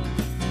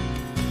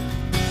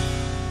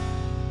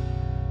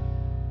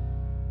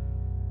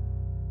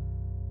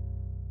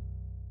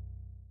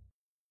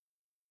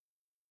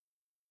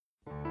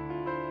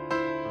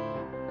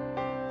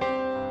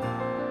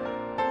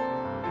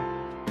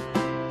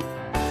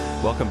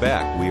 Welcome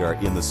back. We are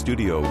in the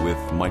studio with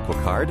Michael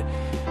Card.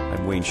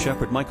 I'm Wayne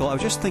Shepherd. Michael, I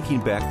was just thinking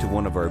back to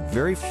one of our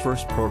very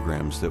first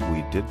programs that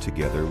we did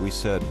together. We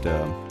said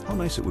how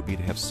nice it would be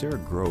to have Sarah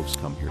Groves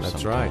come here sometime.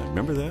 That's right.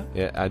 Remember that?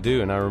 Yeah, I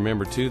do, and I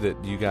remember, too,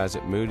 that you guys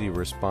at Moody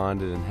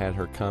responded and had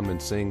her come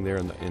and sing there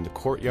in the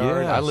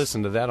courtyard. Yes. I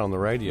listened to that on the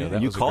radio. Yeah,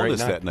 that you was called a great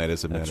us night. that night,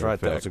 as a matter of That's right.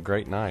 fact. That was a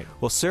great night.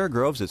 Well, Sarah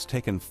Groves, it's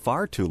taken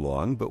far too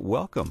long, but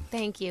welcome.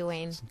 Thank you,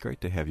 Wayne. It's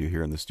great to have you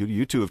here in the studio.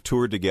 You two have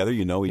toured together.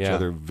 You know each Yeah.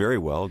 other very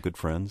well, good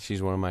friends.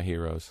 She's one of my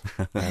heroes.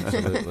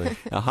 Absolutely.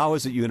 Now, how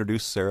is it you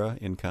introduced Sarah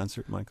in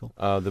concert, Michael?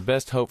 The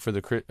best hope for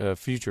the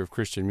future of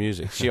Christian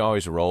music. She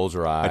always rolls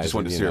her eyes. I just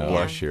wanted to see her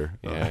blush here.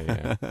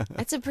 Yeah.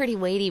 That's a pretty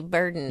weighty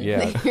burden.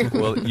 Yeah.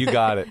 Well, you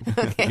got it.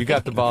 Okay. You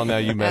got the ball now.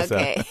 You mess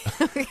Okay. up.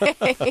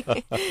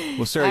 Okay.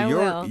 Well, Sarah, I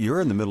will.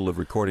 you're in the middle of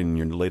recording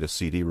your latest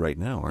CD right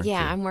now, aren't you?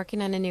 Yeah, I'm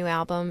working on a new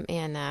album,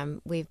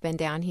 and we've been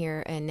down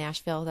here in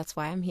Nashville. That's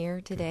why I'm here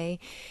today,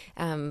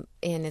 and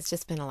it's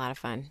just been a lot of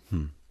fun.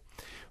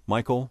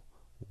 Michael,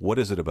 what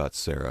is it about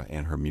Sarah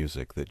and her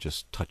music that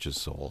just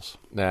touches souls?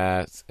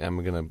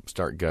 I'm going to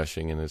start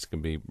gushing, and it's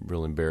going to be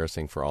real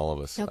embarrassing for all of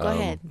us. No, go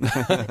ahead.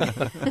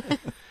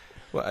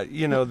 Well,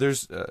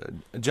 there's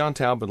John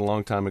Talbot a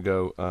long time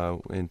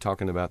ago in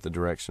talking about the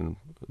direction,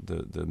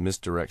 the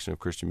misdirection of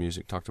Christian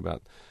music, talked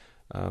about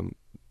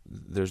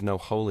there's no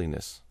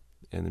holiness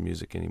in the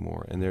music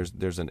anymore, and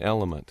there's an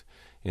element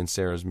in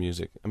Sarah's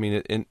music. I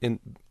mean,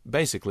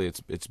 basically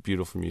it's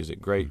beautiful music,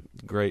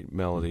 great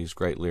melodies,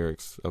 great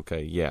lyrics.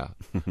 Okay, yeah.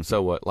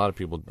 So what? A lot of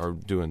people are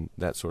doing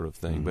that sort of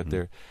thing, but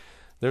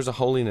there's a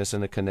holiness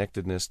and a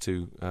connectedness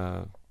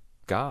to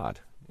God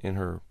in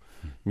her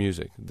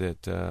music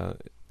that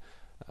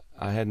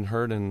I hadn't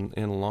heard in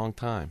a long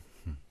time.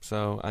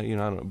 So I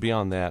don't,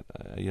 beyond that,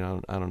 I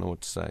don't know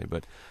what to say.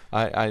 But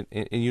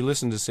and you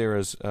listen to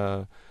Sarah's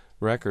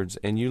records,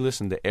 and you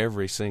listen to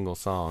every single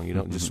song. You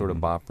don't just sort of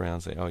bop around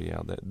and say, "Oh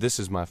yeah, this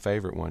is my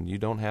favorite one." You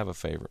don't have a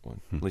favorite one.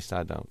 At least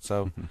I don't.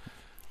 So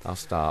I'll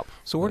stop.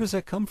 So where does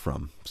that come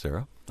from,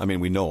 Sarah? I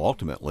mean, we know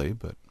ultimately,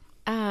 but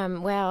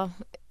well,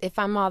 if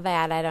I'm all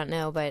that, I don't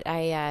know. But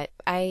I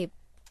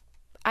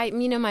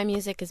my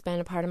music has been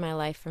a part of my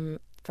life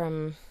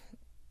from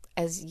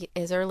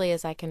as early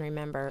as I can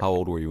remember. How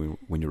old were you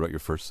when you wrote your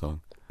first song?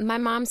 My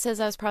mom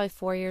says I was probably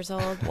 4 years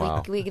old.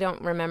 Wow. We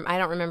don't remember. I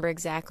don't remember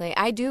exactly.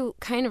 I do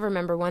kind of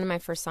remember one of my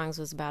first songs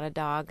was about a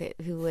dog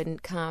who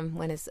wouldn't come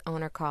when his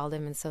owner called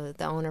him, and so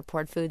the owner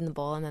poured food in the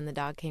bowl, and then the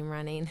dog came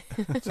running.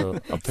 So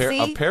a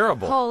See?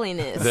 parable.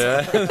 Holiness.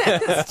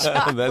 That's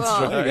right.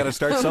 You got to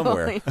start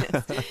somewhere.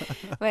 Holiness.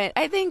 But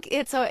I think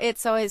it's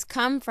always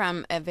come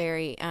from a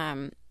very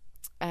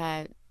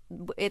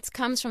it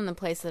comes from the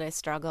place that I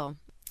struggle.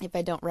 If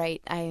I don't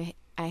write, I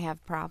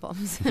have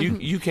problems.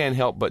 You can't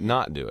help but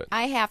not do it.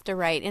 I have to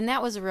write, and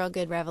that was a real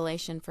good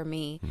revelation for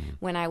me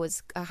when I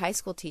was a high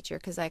school teacher,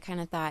 because I kind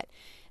of thought,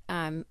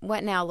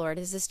 what now, Lord?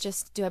 Is this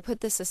just, do I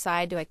put this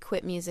aside? Do I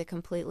quit music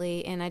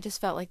completely? And I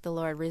just felt like the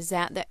Lord,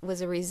 that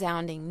was a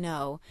resounding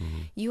no.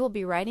 You will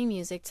be writing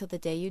music till the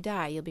day you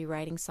die. You'll be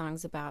writing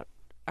songs about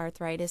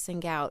arthritis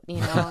and gout,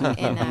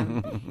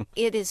 and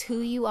it is who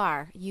you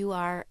are. You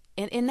are,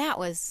 and that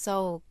was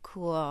so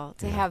cool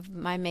to have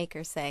my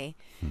maker say,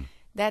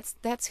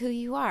 that's who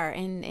you are.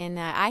 And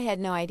I had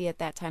no idea at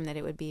that time that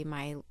it would be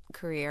my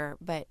career.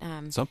 But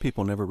some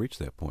people never reach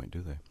that point,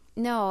 do they?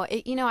 No,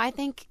 I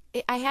think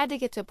I had to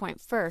get to a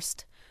point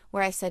first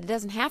where I said it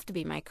doesn't have to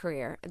be my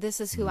career. This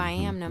is who I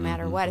am, no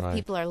matter what. If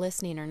people are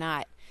listening or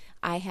not,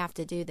 I have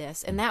to do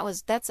this. And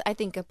that's I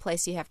think a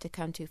place you have to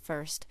come to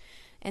first.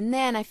 And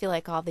then I feel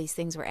like all these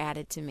things were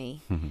added to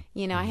me.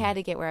 I had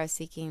to get where I was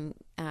seeking.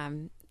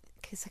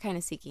 Kind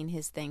of seeking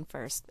his thing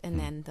first, and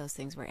then those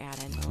things were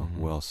added. Oh,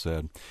 well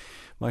said.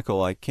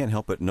 Michael, I can't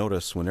help but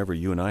notice whenever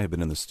you and I have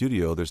been in the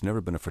studio, there's never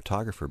been a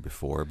photographer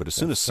before, but as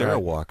soon as Sarah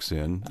walks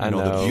in, I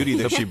know the beauty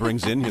that she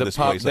brings into this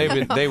place.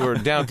 They were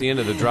down at the end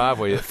of the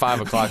driveway at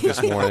 5 o'clock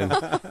this morning.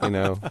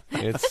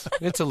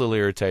 It's a little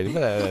irritating,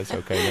 but that's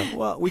okay. No.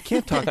 Well, we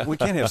can't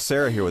have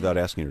Sarah here without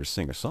asking her to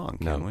sing a song,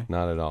 can we?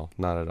 Not at all.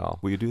 Not at all.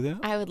 Will you do that?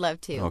 I would love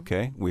to.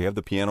 Okay. We have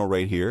the piano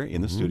right here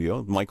in the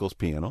studio, Michael's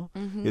piano.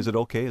 Is it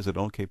okay? Is it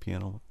an okay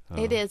piano?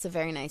 It is a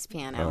very nice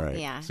piano. All right.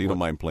 Yeah. So you don't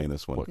mind playing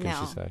this one? What can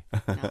she say?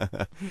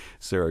 No.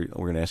 Sarah,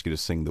 we're going to ask you to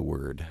sing the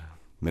word.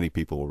 Many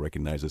people will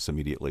recognize this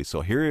immediately.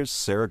 So here is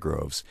Sarah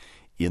Groves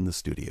in the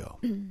studio.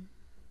 I've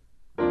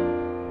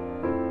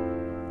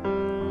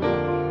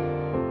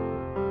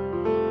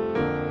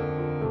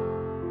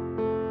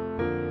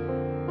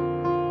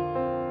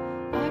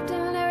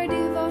done every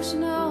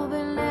devotional,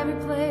 been in every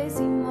place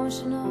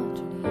emotional,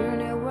 trying to hear a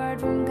new word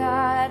from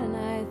God, and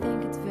I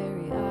think it's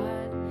very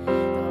odd.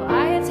 Though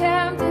I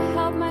attempt to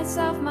help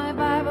myself, my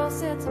Bible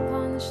sits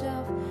upon the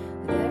shelf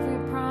with every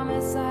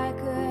promise I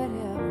could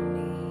ever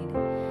need.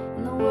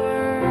 And the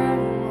Word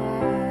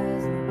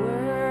was, and the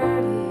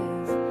Word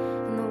is,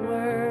 and the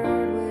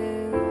Word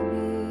will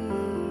be.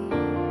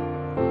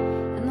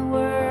 And the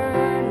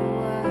Word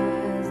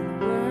was,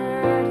 and the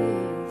Word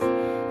is,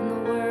 and the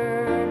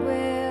Word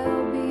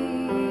will be.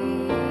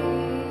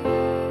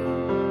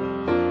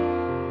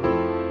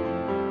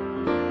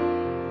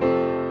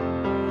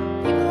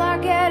 People are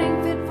getting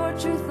fit for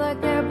truth like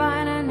they're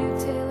buying a new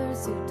tailor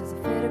suit. Does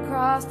it fit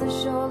across the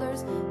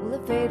shoulders? Will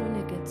it fade when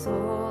it gets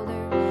older?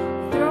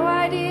 We throw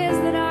ideas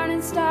that aren't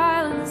in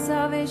style in the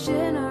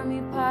Salvation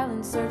Army pile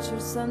and search for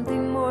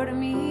something more to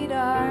meet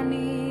our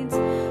needs.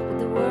 But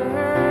the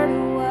Word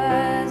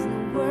was, and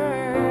the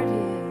Word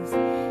is,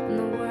 and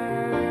the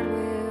Word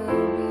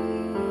will be.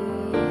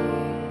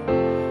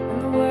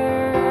 And the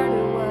Word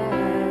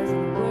was,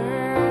 and the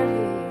Word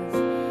is,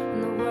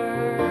 and the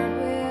Word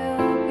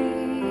will be.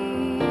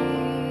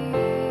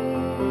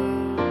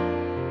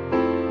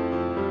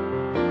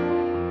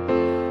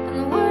 And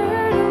the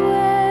Word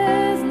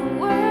was, and the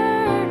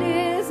Word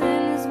is,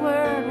 and His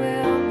Word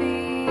will be.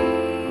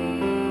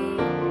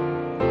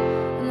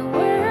 And the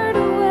Word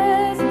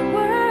was, and the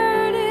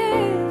Word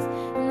is,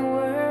 and the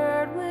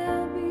Word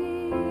will be.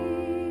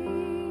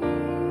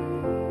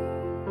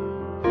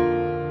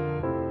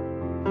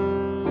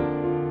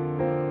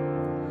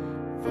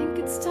 I think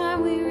it's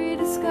time we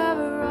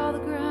rediscover all the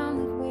ground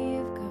that we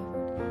have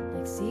covered.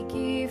 Like seek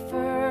ye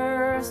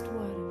first,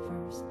 what a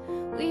verse.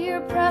 We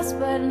are pressed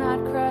but not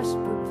crushed,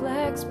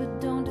 perplexed but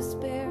don't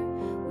despair.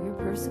 We are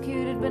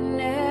persecuted but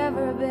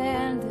never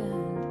abandoned.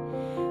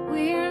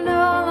 We are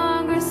no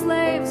longer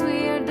slaves,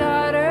 we are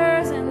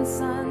daughters and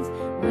sons.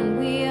 When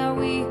we are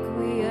weak,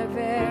 we are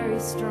very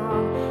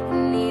strong.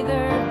 And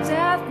neither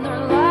death nor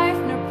life,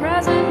 nor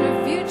present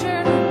nor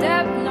future, nor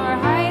depth nor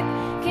height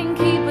can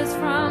keep us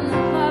from the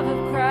love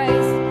of Christ.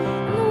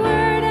 And the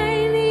Word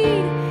I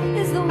need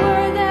is the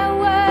Word that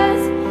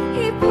was.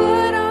 He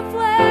put on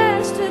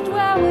flesh to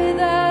dwell with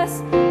us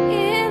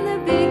in the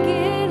beginning.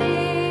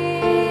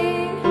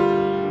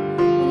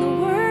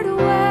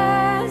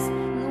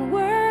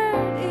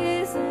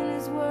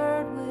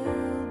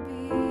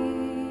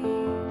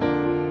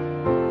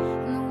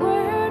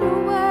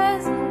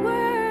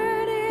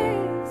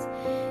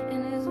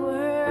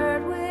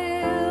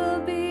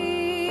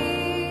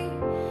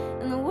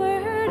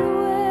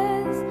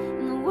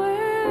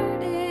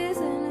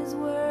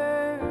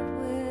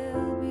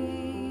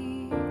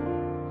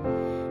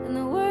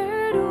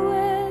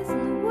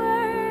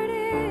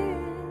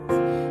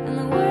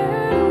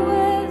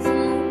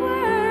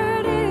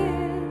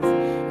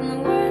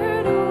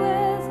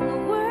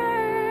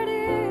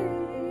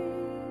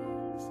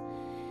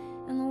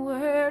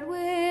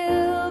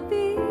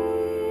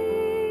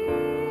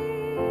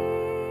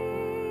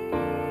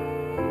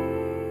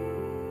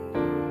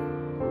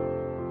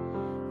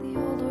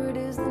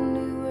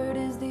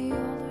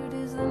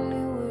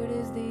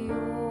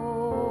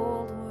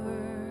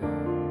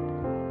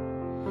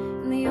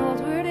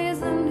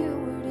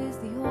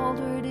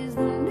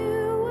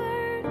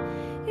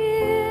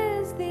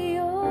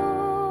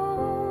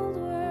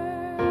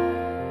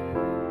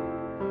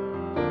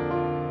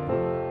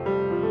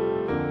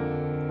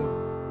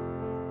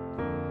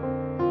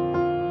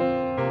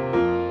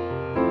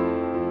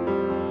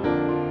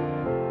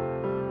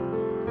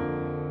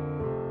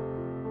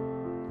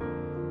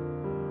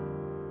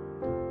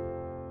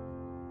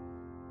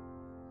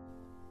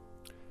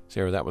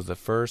 Sarah, that was the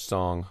first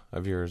song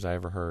of yours I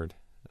ever heard.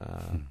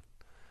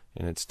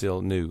 And it's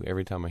still new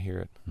every time I hear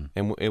it.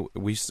 And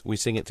we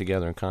sing it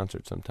together in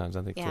concert sometimes.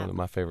 I think it's one of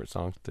my favorite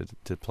songs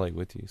to play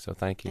with you. So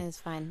thank you. It's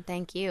fun.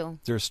 Thank you.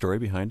 Is there a story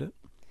behind it?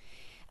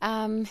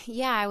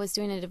 Yeah, I was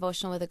doing a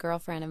devotional with a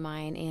girlfriend of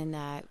mine,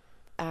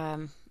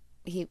 and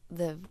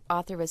the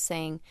author was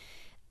saying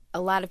a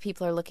lot of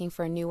people are looking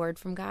for a new word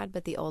from God,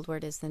 but the old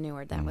word is the new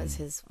word. That was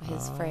his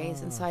phrase.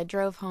 And so I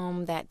drove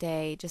home that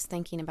day just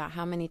thinking about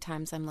how many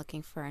times I'm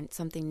looking for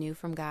something new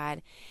from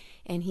God.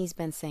 And he's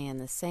been saying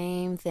the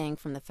same thing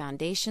from the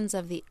foundations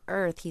of the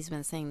earth. He's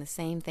been saying the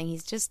same thing.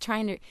 He's just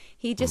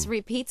he just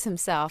repeats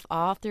himself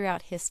all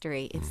throughout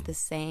history. It's the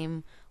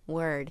same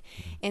word.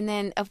 And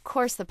then, of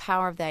course, the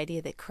power of the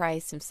idea that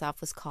Christ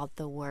himself was called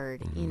the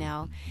Word, you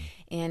know.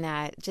 And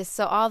just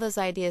so all those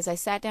ideas, I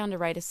sat down to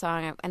write a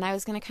song, and I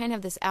was going to kind of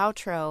have this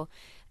outro.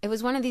 It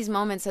was one of these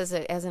moments as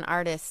an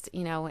artist,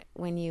 you know,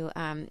 when you,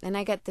 and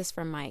I get this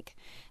from Mike.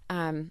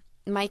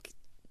 Mike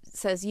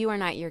says, "You are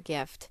not your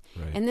gift."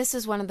 Right. And this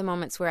is one of the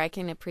moments where I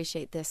can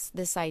appreciate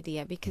this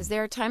idea, because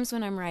there are times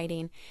when I'm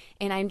writing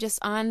and I'm just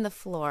on the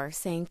floor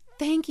saying,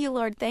 "Thank you,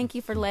 Lord, thank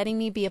you for letting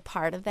me be a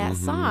part of that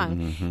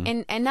song."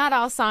 And not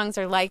all songs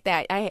are like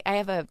that. I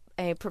have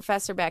a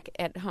professor back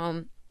at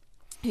home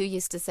who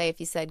used to say, if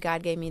you said,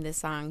 "God gave me this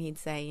song," he'd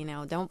say, you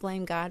know, "Don't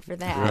blame God for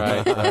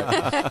that."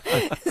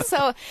 Right.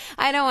 So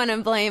I don't want to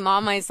blame all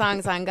my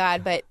songs on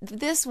God, but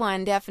this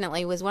one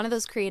definitely was one of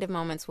those creative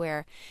moments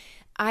where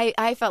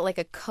I felt like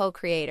a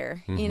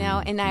co-creator, you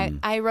know, and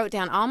I wrote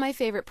down all my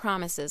favorite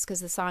promises, because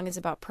the song is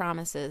about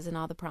promises and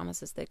all the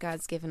promises that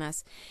God's given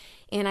us.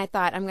 And I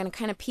thought, I'm going to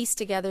kind of piece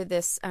together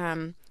this,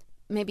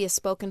 maybe a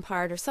spoken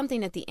part or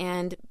something at the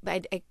end.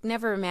 I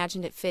never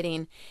imagined it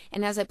fitting.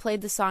 And as I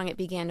played the song, it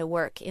began to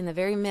work. In the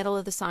very middle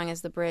of the song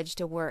as the bridge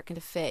to work and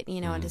to fit,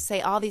 you know, and to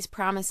say all these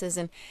promises.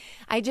 And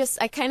I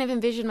kind of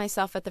envisioned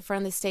myself at the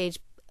front of the stage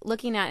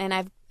looking at, and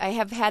I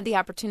have had the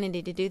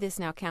opportunity to do this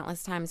now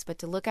countless times, but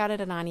to look out at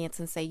an audience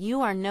and say,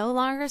 "You are no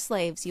longer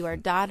slaves, you are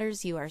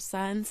daughters, you are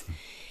sons."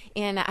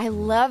 And I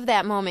love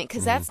that moment,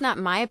 because that's not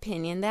my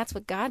opinion, that's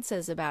what God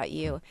says about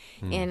you.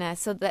 And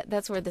so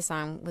that's where the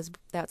song was,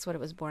 that's what it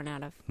was born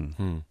out of.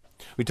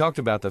 We talked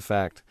about the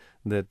fact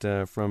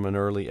that from an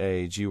early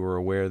age you were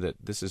aware that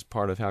this is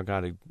part of how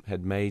God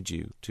had made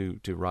you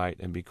to write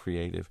and be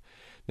creative.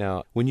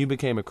 Now, when you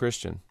became a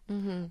Christian,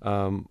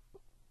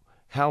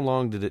 how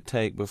long did it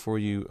take before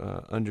you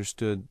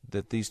understood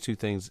that these two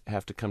things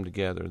have to come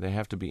together? They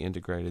have to be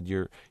integrated.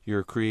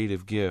 Your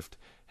creative gift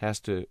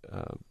has to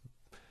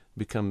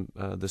become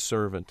the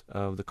servant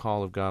of the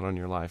call of God on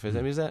your life.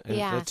 Is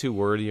that too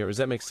wordy, or does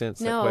that make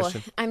sense? No, that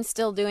question? I'm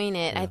still doing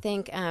it. Yeah. I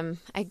think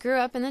I grew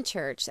up in the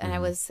church, and I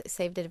was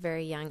saved at a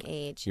very young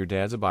age. Your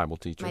dad's a Bible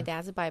teacher. My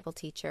dad's a Bible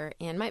teacher,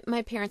 and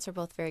my parents are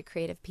both very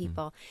creative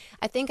people.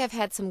 I think I've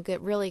had some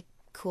good, really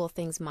cool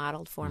things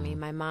modeled for me.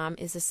 My mom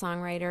is a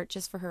songwriter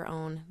just for her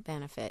own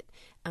benefit.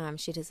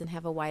 She doesn't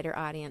have a wider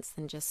audience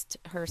than just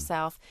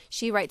herself.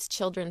 She writes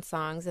children's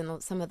songs,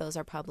 and some of those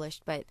are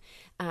published, but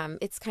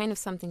it's kind of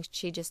something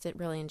she just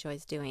really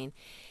enjoys doing.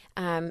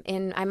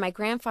 And my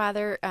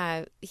grandfather,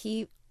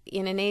 he,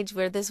 in an age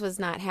where this was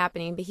not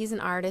happening, but he's an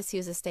artist. He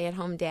was a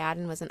stay-at-home dad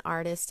and was an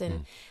artist,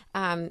 and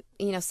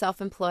you know,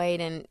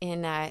 self-employed,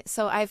 and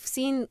so I've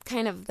seen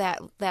kind of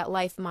that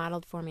life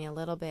modeled for me a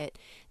little bit.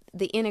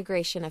 The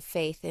integration of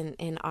faith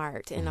in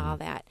art and all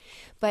that.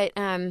 But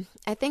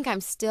I think I'm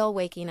still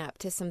waking up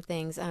to some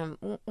things.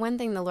 One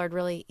thing the Lord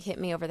really hit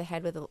me over the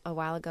head with a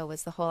while ago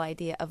was the whole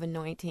idea of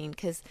anointing,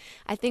 because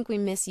I think we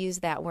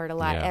misuse that word a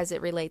lot as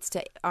it relates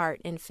to art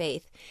and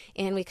faith.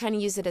 And we kind of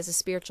use it as a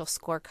spiritual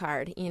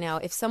scorecard. You know,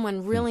 if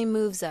someone really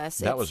moves us.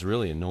 That was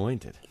really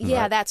anointed.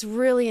 Yeah, right? That's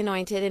really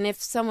anointed. And if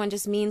someone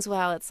just means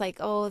well, it's like,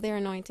 oh, they're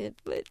anointed,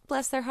 but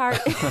bless their heart.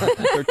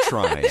 They're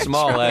trying.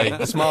 Small A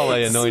anointed.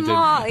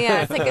 Small,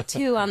 yeah, it's like a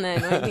 2 on the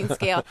anointing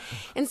scale.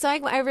 And so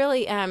I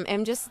really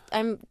am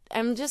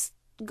just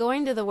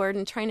going to the Word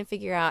and trying to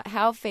figure out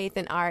how faith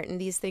and art and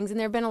these things, and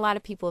there have been a lot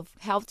of people who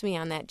have helped me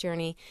on that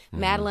journey.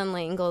 Madeline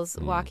Langle's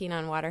Walking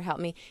on Water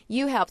helped me.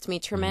 You helped me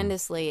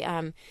tremendously.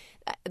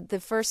 The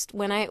first,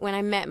 when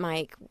I met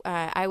Mike,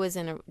 I was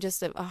in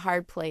a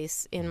hard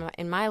place in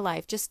my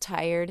life, just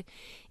tired,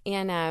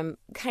 and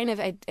kind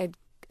of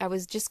I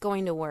was just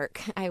going to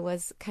work. I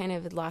was kind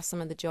of lost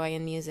some of the joy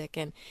in music,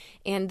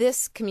 and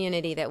this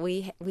community that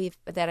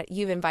that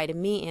you've invited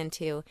me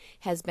into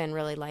has been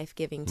really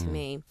life-giving to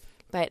me.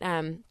 But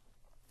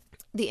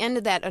the end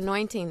of that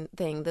anointing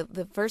thing,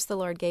 the verse the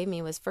Lord gave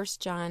me was 1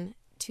 John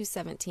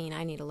 2:17.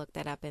 I need to look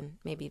that up and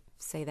maybe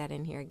say that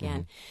in here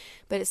again.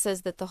 But it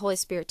says that the Holy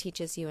Spirit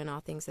teaches you in all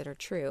things that are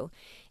true.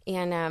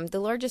 And the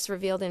Lord just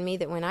revealed in me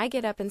that when I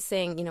get up and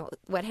sing, you know,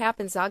 what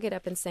happens, I'll get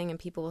up and sing and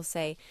people will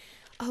say,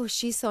 "Oh,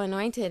 she's so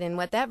anointed." And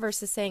what that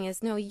verse is saying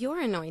is, no, you're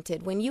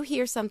anointed. When you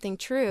hear something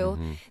true,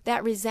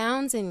 that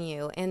resounds in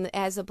you. And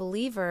as a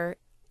believer,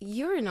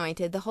 you're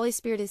anointed. The Holy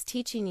Spirit is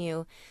teaching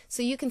you.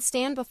 So you can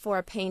stand before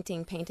a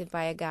painting painted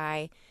by a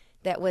guy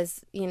that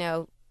was, you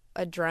know,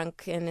 a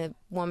drunk and a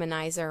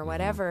womanizer or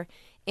whatever.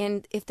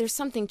 And if there's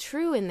something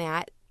true in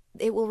that,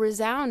 it will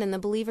resound in the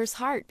believer's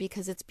heart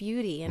because it's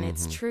beauty and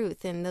it's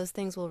truth, and those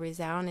things will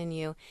resound in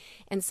you.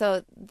 And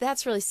so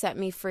that's really set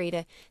me free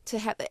to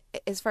have,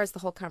 as far as the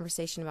whole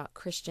conversation about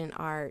Christian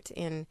art.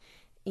 And,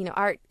 you know,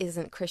 art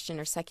isn't Christian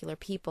or secular.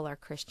 People are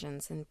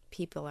Christians and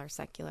people are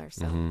secular.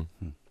 So.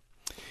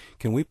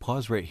 Can we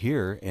pause right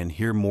here and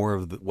hear more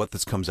of what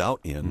this comes out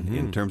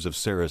in terms of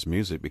Sarah's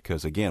music?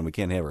 Because, again, we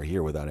can't have her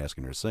here without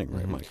asking her to sing,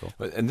 right, Michael?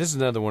 And this is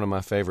another one of my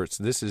favorites.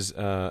 This is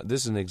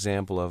an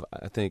example of,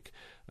 I think,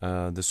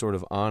 the sort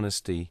of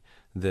honesty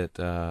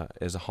that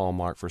is a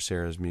hallmark for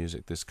Sarah's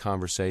music, this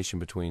conversation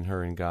between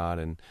her and God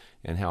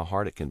and how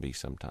hard it can be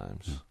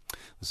sometimes.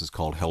 This is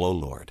called Hello,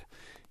 Lord.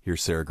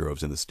 Here's Sarah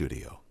Groves in the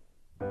studio.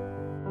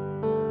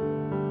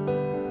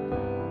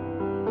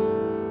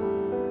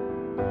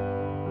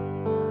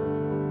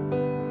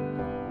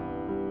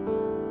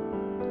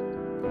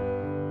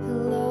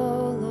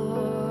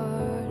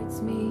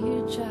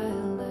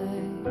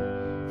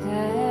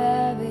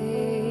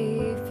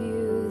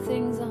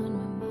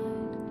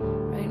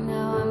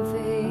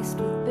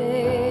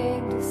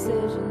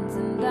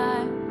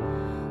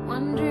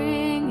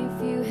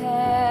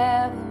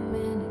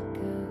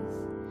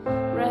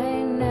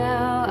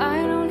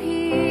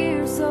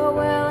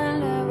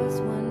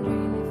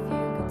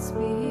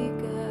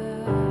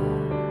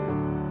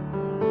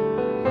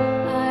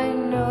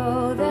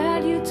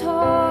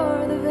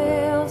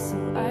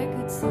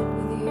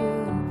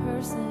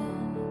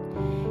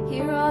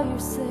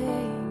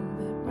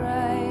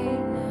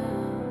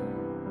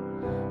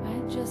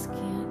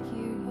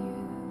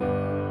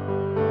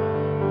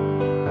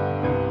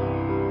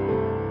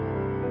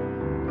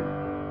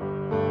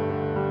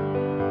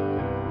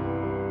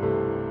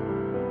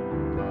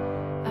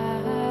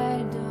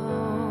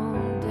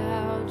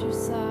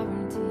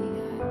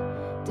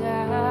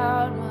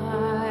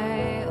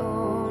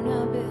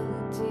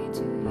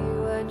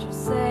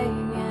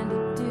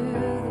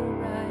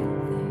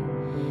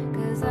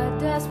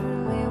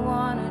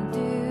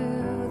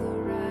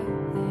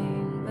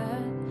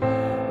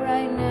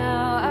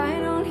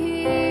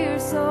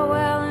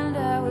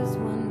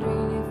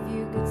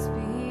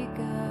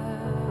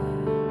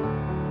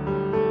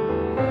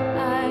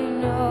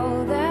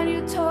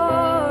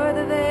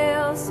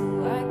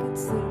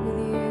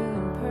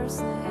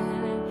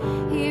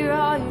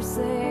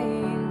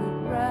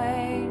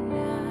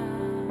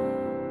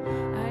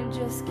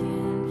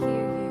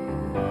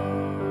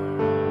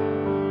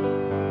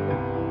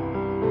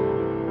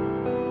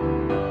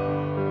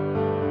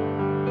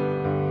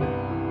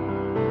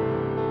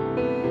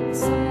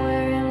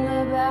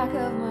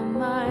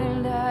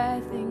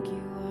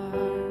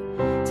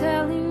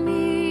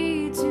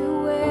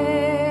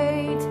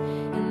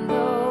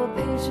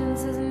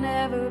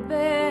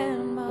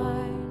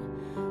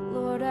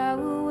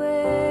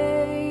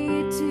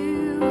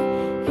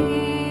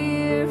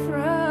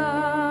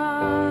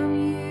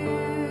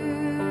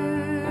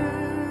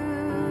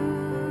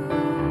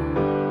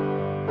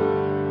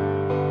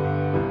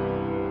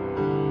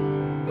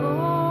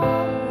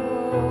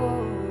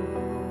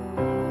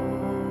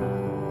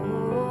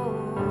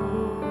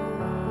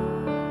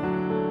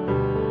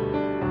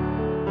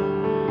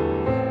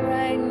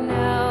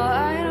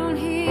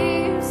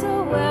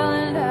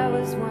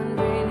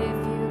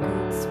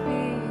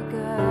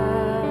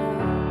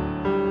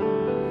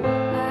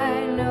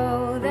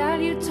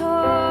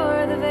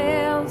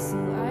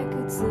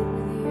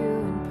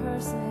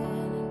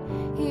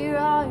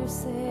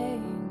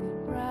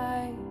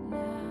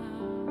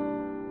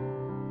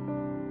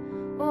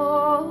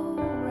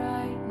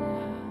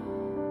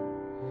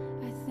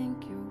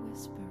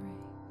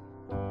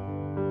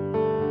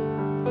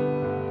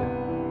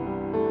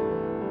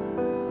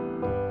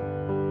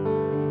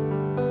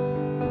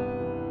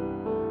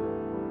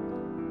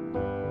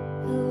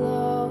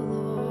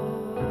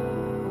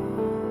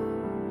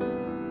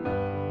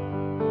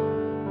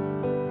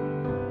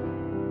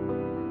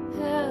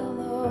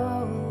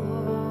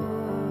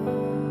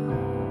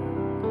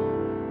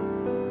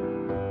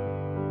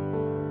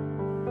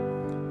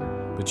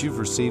 But you've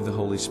received the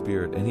Holy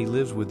Spirit, and He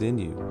lives within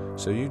you,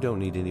 so you don't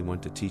need anyone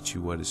to teach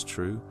you what is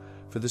true.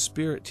 For the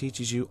Spirit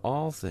teaches you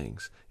all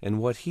things, and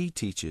what He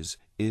teaches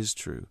is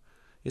true.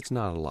 It's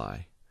not a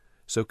lie.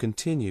 So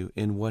continue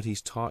in what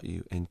He's taught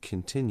you, and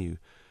continue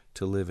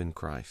to live in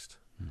Christ.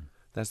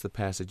 That's the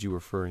passage you were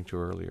referring to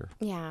earlier.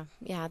 Yeah,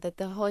 that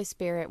the Holy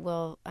Spirit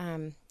will,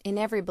 in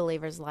every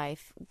believer's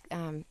life,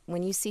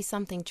 when you see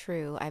something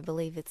true, I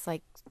believe it's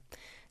like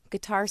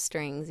guitar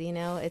strings, you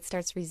know, it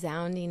starts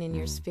resounding in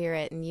your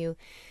spirit, and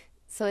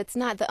so it's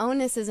not, the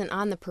onus isn't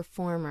on the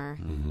performer,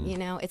 you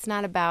know, it's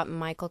not about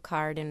Michael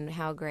Card and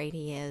how great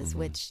he is,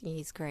 which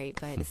he's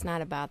great, but it's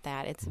not about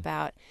that. It's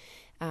about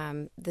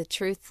the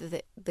truth,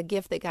 the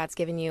gift that God's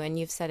given you, and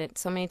you've said it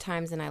so many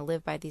times, and I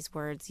live by these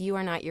words: you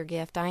are not your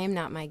gift, I am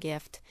not my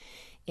gift.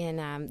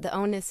 And the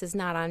onus is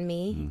not on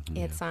me,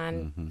 it's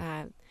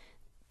on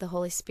the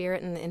Holy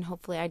Spirit, and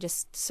hopefully I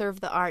just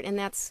serve the art. And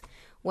that's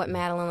what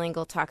Madeleine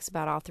L'Engle talks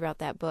about all throughout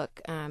that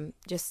book,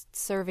 just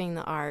serving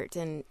the art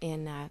and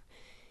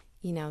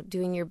you know,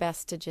 doing your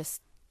best to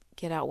just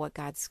get out what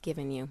God's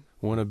given you.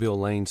 One of Bill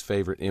Lane's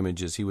favorite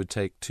images, he would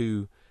take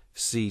two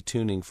C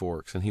tuning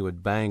forks and he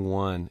would bang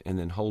one and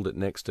then hold it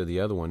next to the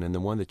other one, and the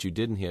one that you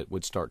didn't hit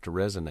would start to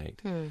resonate.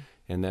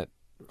 And that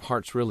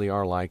hearts really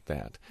are like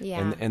that.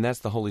 Yeah. And that's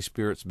the Holy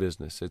Spirit's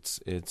business.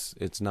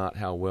 It's not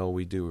how well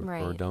we do or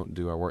Right. don't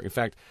do our work. In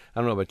fact, I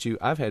don't know about you,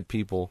 I've had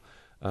people,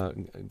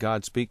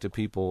 God speak to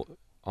people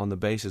on the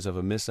basis of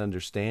a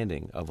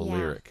misunderstanding of a Yeah.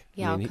 lyric.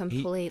 Yeah, He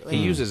completely.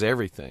 uses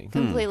everything.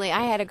 Completely.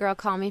 I had a girl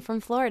call me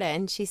from Florida,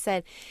 and she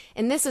said,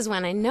 and this is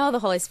when I know the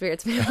Holy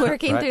Spirit's been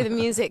working through the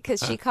music, because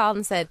she called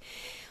and said,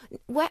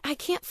 "What? I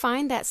can't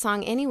find that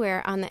song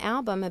anywhere on the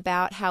album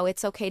about how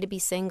it's okay to be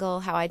single,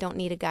 how I don't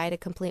need a guy to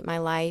complete my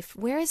life.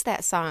 Where is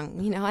that song?"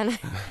 And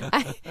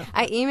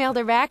I emailed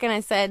her back and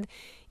I said,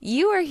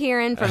 "You are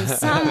hearing from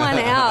someone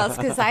else,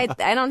 because I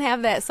don't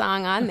have that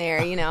song on there.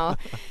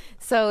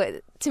 So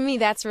to me,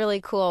 that's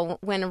really cool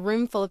when a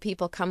room full of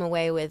people come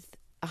away with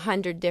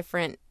 100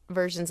 different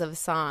versions of a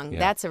song. Yeah.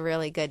 That's a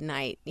really good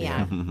night.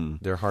 Yeah.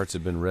 Their hearts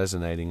have been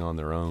resonating on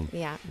their own.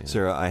 Yeah.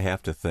 Sarah, I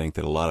have to think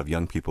that a lot of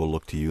young people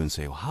look to you and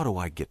say, well, how do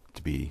I get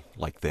to be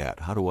like that?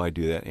 How do I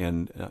do that?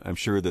 And I'm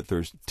sure that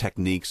there's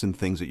techniques and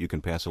things that you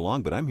can pass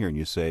along, but I'm hearing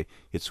you say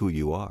it's who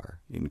you are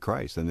in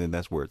Christ, and then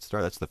that's where it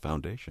starts. That's the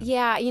foundation.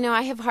 Yeah,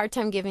 I have a hard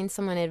time giving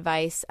someone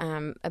advice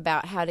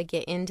about how to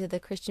get into the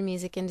Christian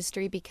music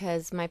industry,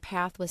 because my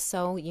path was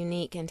so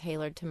unique and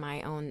tailored to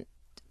my own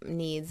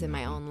needs in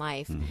my own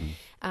life.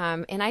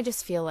 And I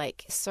just feel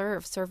like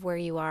serve where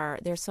you are.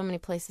 There's so many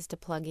places to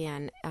plug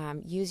in.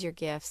 Use your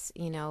gifts,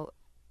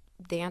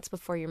 dance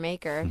before your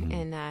maker,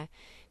 and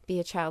be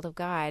a child of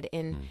God.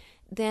 And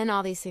then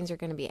all these things are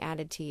going to be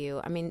added to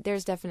you. I mean,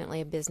 there's definitely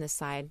a business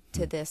side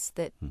to this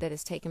that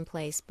has taken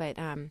place, but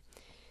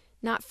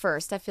not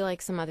first. I feel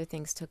like some other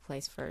things took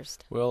place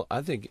first. Well,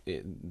 I think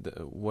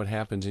what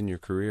happens in your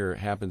career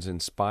happens in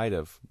spite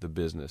of the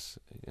business,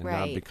 and not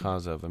Right.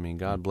 because of. I mean,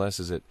 God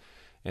blesses it,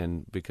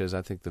 and because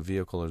I think the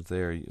vehicle is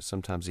there,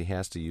 sometimes He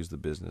has to use the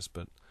business.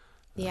 But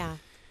Yeah.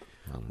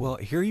 Well,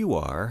 here you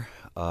are.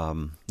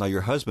 Now,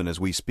 your husband, as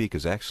we speak,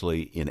 is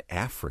actually in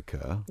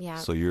Africa. Yeah.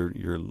 So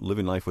you're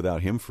living life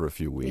without him for a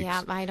few weeks.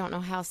 Yeah, I don't know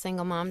how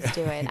single moms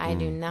do it. I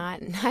do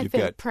not. I've You've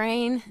been got-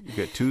 praying. You've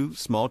got two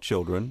small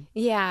children.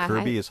 Yeah.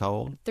 Kirby is how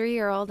old?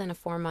 3-year-old and a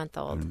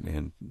 4-month-old.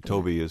 And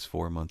Toby is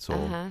 4 months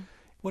old.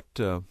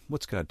 Uh-huh.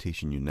 What's God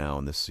teaching you now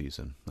in this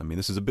season? I mean,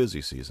 this is a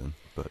busy season,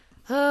 but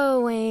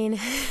Oh, Wayne,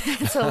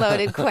 that's a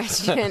loaded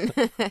question.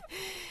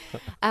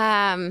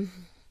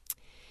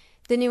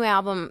 The new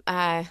album,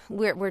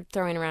 we're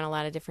throwing around a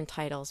lot of different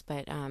titles,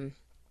 but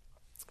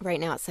right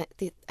now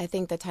I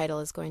think the title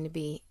is going to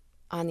be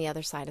On the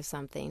Other Side of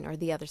Something, or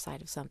The Other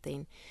Side of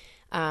Something.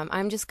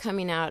 I'm just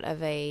coming out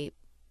of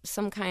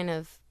some kind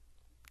of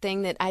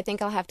thing that I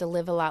think I'll have to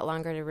live a lot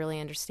longer to really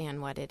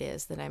understand what it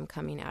is that I'm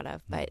coming out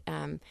of. But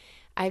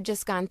I've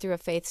just gone through a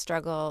faith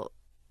struggle,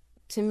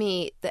 to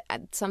me,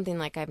 something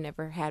like I've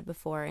never had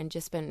before, and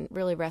just been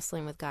really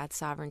wrestling with God's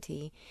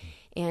sovereignty.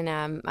 And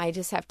I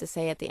just have to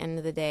say at the end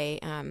of the day,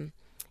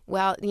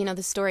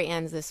 the story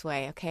ends this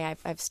way, okay?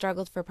 I've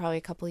struggled for probably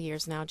a couple of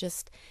years now,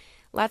 just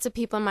lots of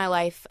people in my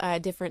life,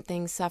 different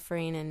things,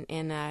 suffering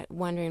and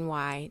wondering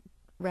why,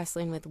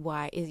 wrestling with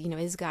why.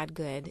 Is God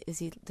good?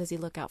 Does he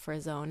look out for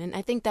his own? And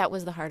I think that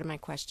was the heart of my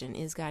question,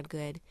 is God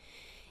good?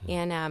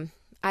 And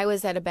I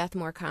was at a Beth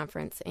Moore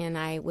conference, and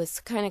I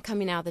was kind of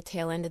coming out the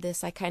tail end of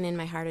this. I kind of in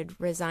my heart had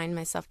resigned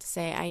myself to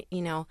say,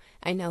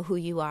 I know who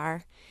you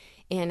are,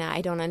 and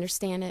I don't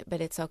understand it, but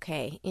it's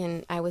okay.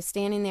 And I was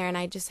standing there, and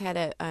I just had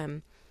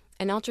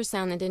an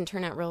ultrasound that didn't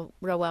turn out real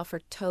well for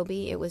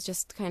Toby. It was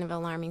just kind of an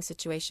alarming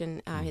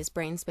situation. His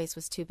brain space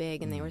was too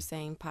big, and they were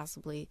saying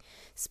possibly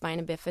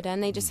spina bifida.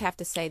 And they just have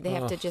to say, they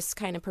have to just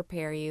kind of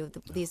prepare you.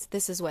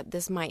 This is what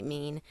this might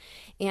mean.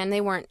 And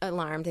they weren't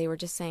alarmed. They were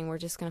just saying, we're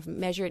just going to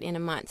measure it in a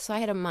month. So I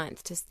had a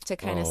month to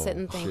kind of sit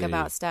and think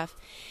about stuff.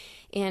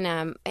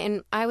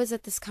 And I was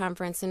at this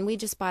conference, and we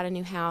just bought a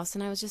new house,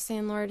 and I was just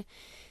saying, Lord,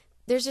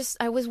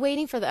 I was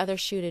waiting for the other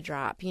shoe to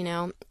drop,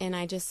 and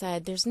I just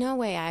said, there's no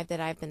way that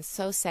I've been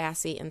so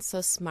sassy and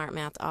so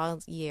smart-mouthed all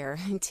year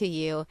to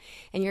you,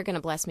 and you're going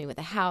to bless me with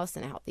a house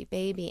and a healthy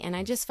baby. And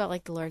I just felt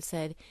like the Lord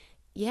said,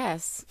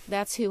 yes,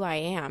 that's who I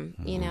am,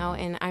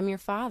 and I'm your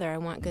father. I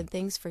want good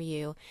things for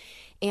you.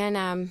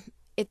 And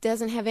it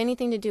doesn't have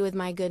anything to do with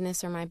my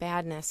goodness or my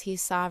badness.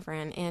 He's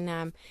sovereign.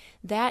 And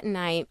that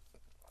night,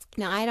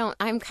 now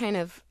I'm kind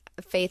of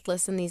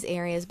faithless in these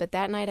areas, but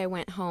that night I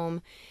went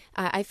home.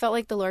 I felt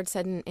like the Lord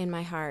said in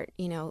my heart,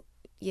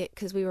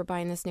 because we were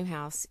buying this new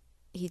house,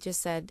 He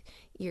just said,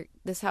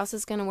 this house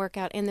is going to work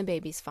out and the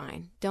baby's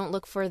fine. Don't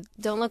look for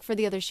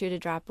the other shoe to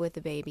drop with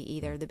the baby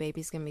either. The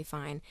baby's going to be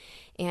fine.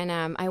 And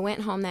I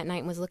went home that night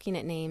and was looking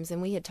at names,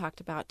 and we had talked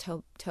about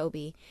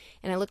Toby,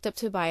 and I looked up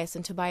Tobias,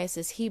 and Tobias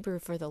is Hebrew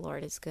for the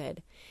Lord is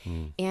good.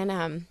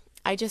 And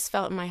I just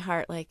felt in my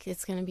heart like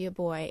it's going to be a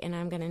boy, and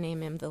I'm going to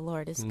name him the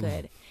Lord is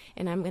good,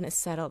 and I'm going to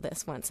settle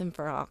this once and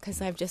for all,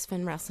 because I've just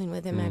been wrestling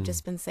with him. I've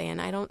just been saying,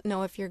 I don't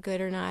know if you're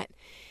good or not.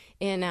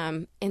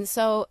 And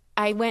so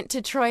I went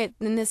to Troy,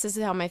 and this is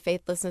how my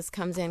faithlessness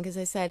comes in, because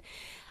I said,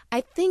 I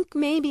think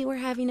maybe we're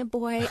having a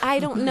boy. I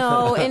don't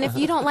know. And if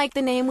you don't like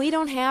the name, we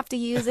don't have to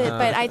use it.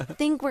 But I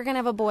think we're going to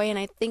have a boy, and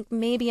I think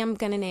maybe I'm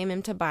going to name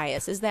him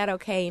Tobias. Is that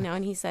okay?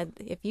 And he said,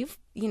 if you've,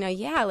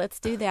 yeah, let's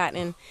do that.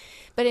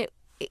 But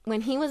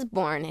when he was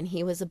born and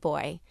he was a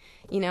boy,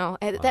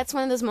 that's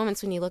one of those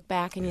moments when you look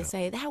back and you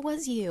say, that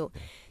was you.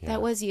 Yeah.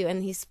 That was you.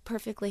 And he's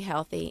perfectly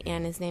healthy,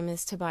 and his name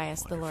is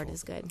Tobias. Wonderful. The Lord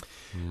is good.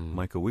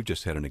 Michael, we've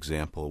just had an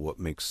example of what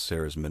makes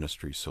Sarah's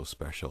ministry so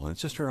special, and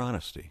it's just her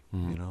honesty,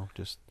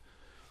 just...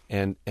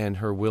 And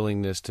her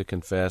willingness to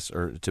confess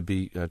or to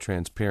be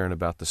transparent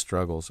about the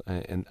struggles.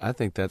 And I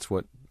think that's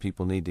what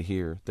people need to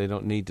hear. They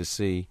don't need to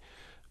see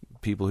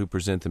people who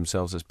present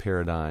themselves as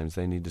paradigms.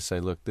 They need to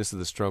say, look, this is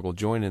the struggle.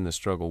 Join in the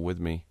struggle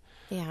with me.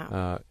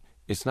 Yeah.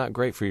 It's not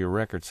great for your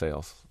record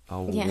sales.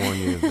 I'll warn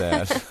you of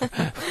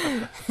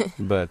that.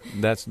 But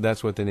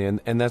that's what they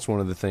need. And that's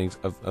one of the things,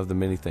 of the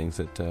many things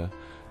that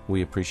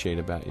we appreciate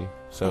about you.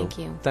 So thank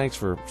you. Thanks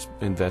for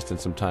investing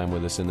some time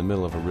with us in the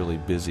middle of a really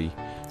busy day.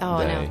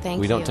 No, thank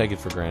you. We don't take it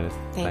for granted.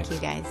 Thank you,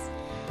 guys.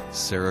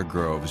 Sarah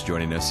Groves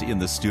joining us in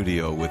the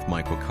studio with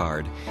Michael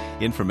Card.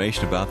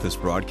 Information about this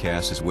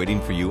broadcast is waiting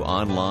for you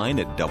online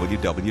at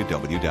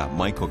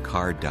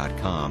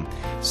www.michaelcard.com.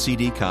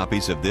 CD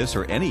copies of this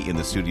or any in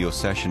the studio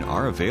session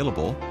are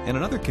available, and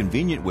another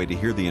convenient way to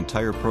hear the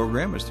entire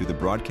program is through the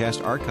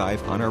broadcast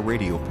archive on our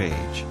radio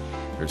page.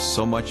 There's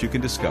so much you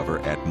can discover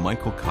at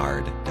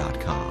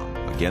michaelcard.com.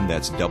 Again,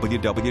 that's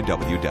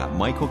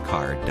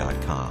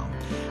www.michaelcard.com.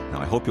 Now,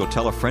 I hope you'll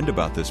tell a friend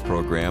about this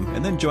program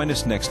and then join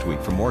us next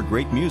week for more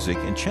great music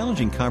and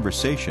challenging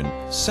conversation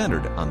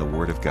centered on the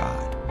Word of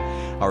God.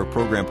 Our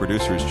program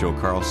producer is Joe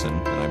Carlson,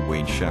 and I'm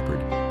Wayne Shepherd.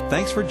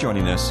 Thanks for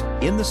joining us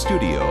in the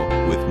studio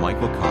with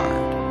Michael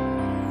Card.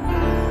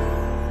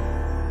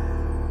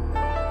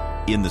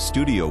 In the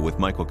Studio with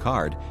Michael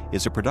Card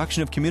is a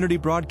production of Community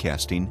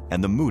Broadcasting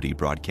and the Moody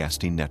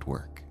Broadcasting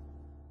Network.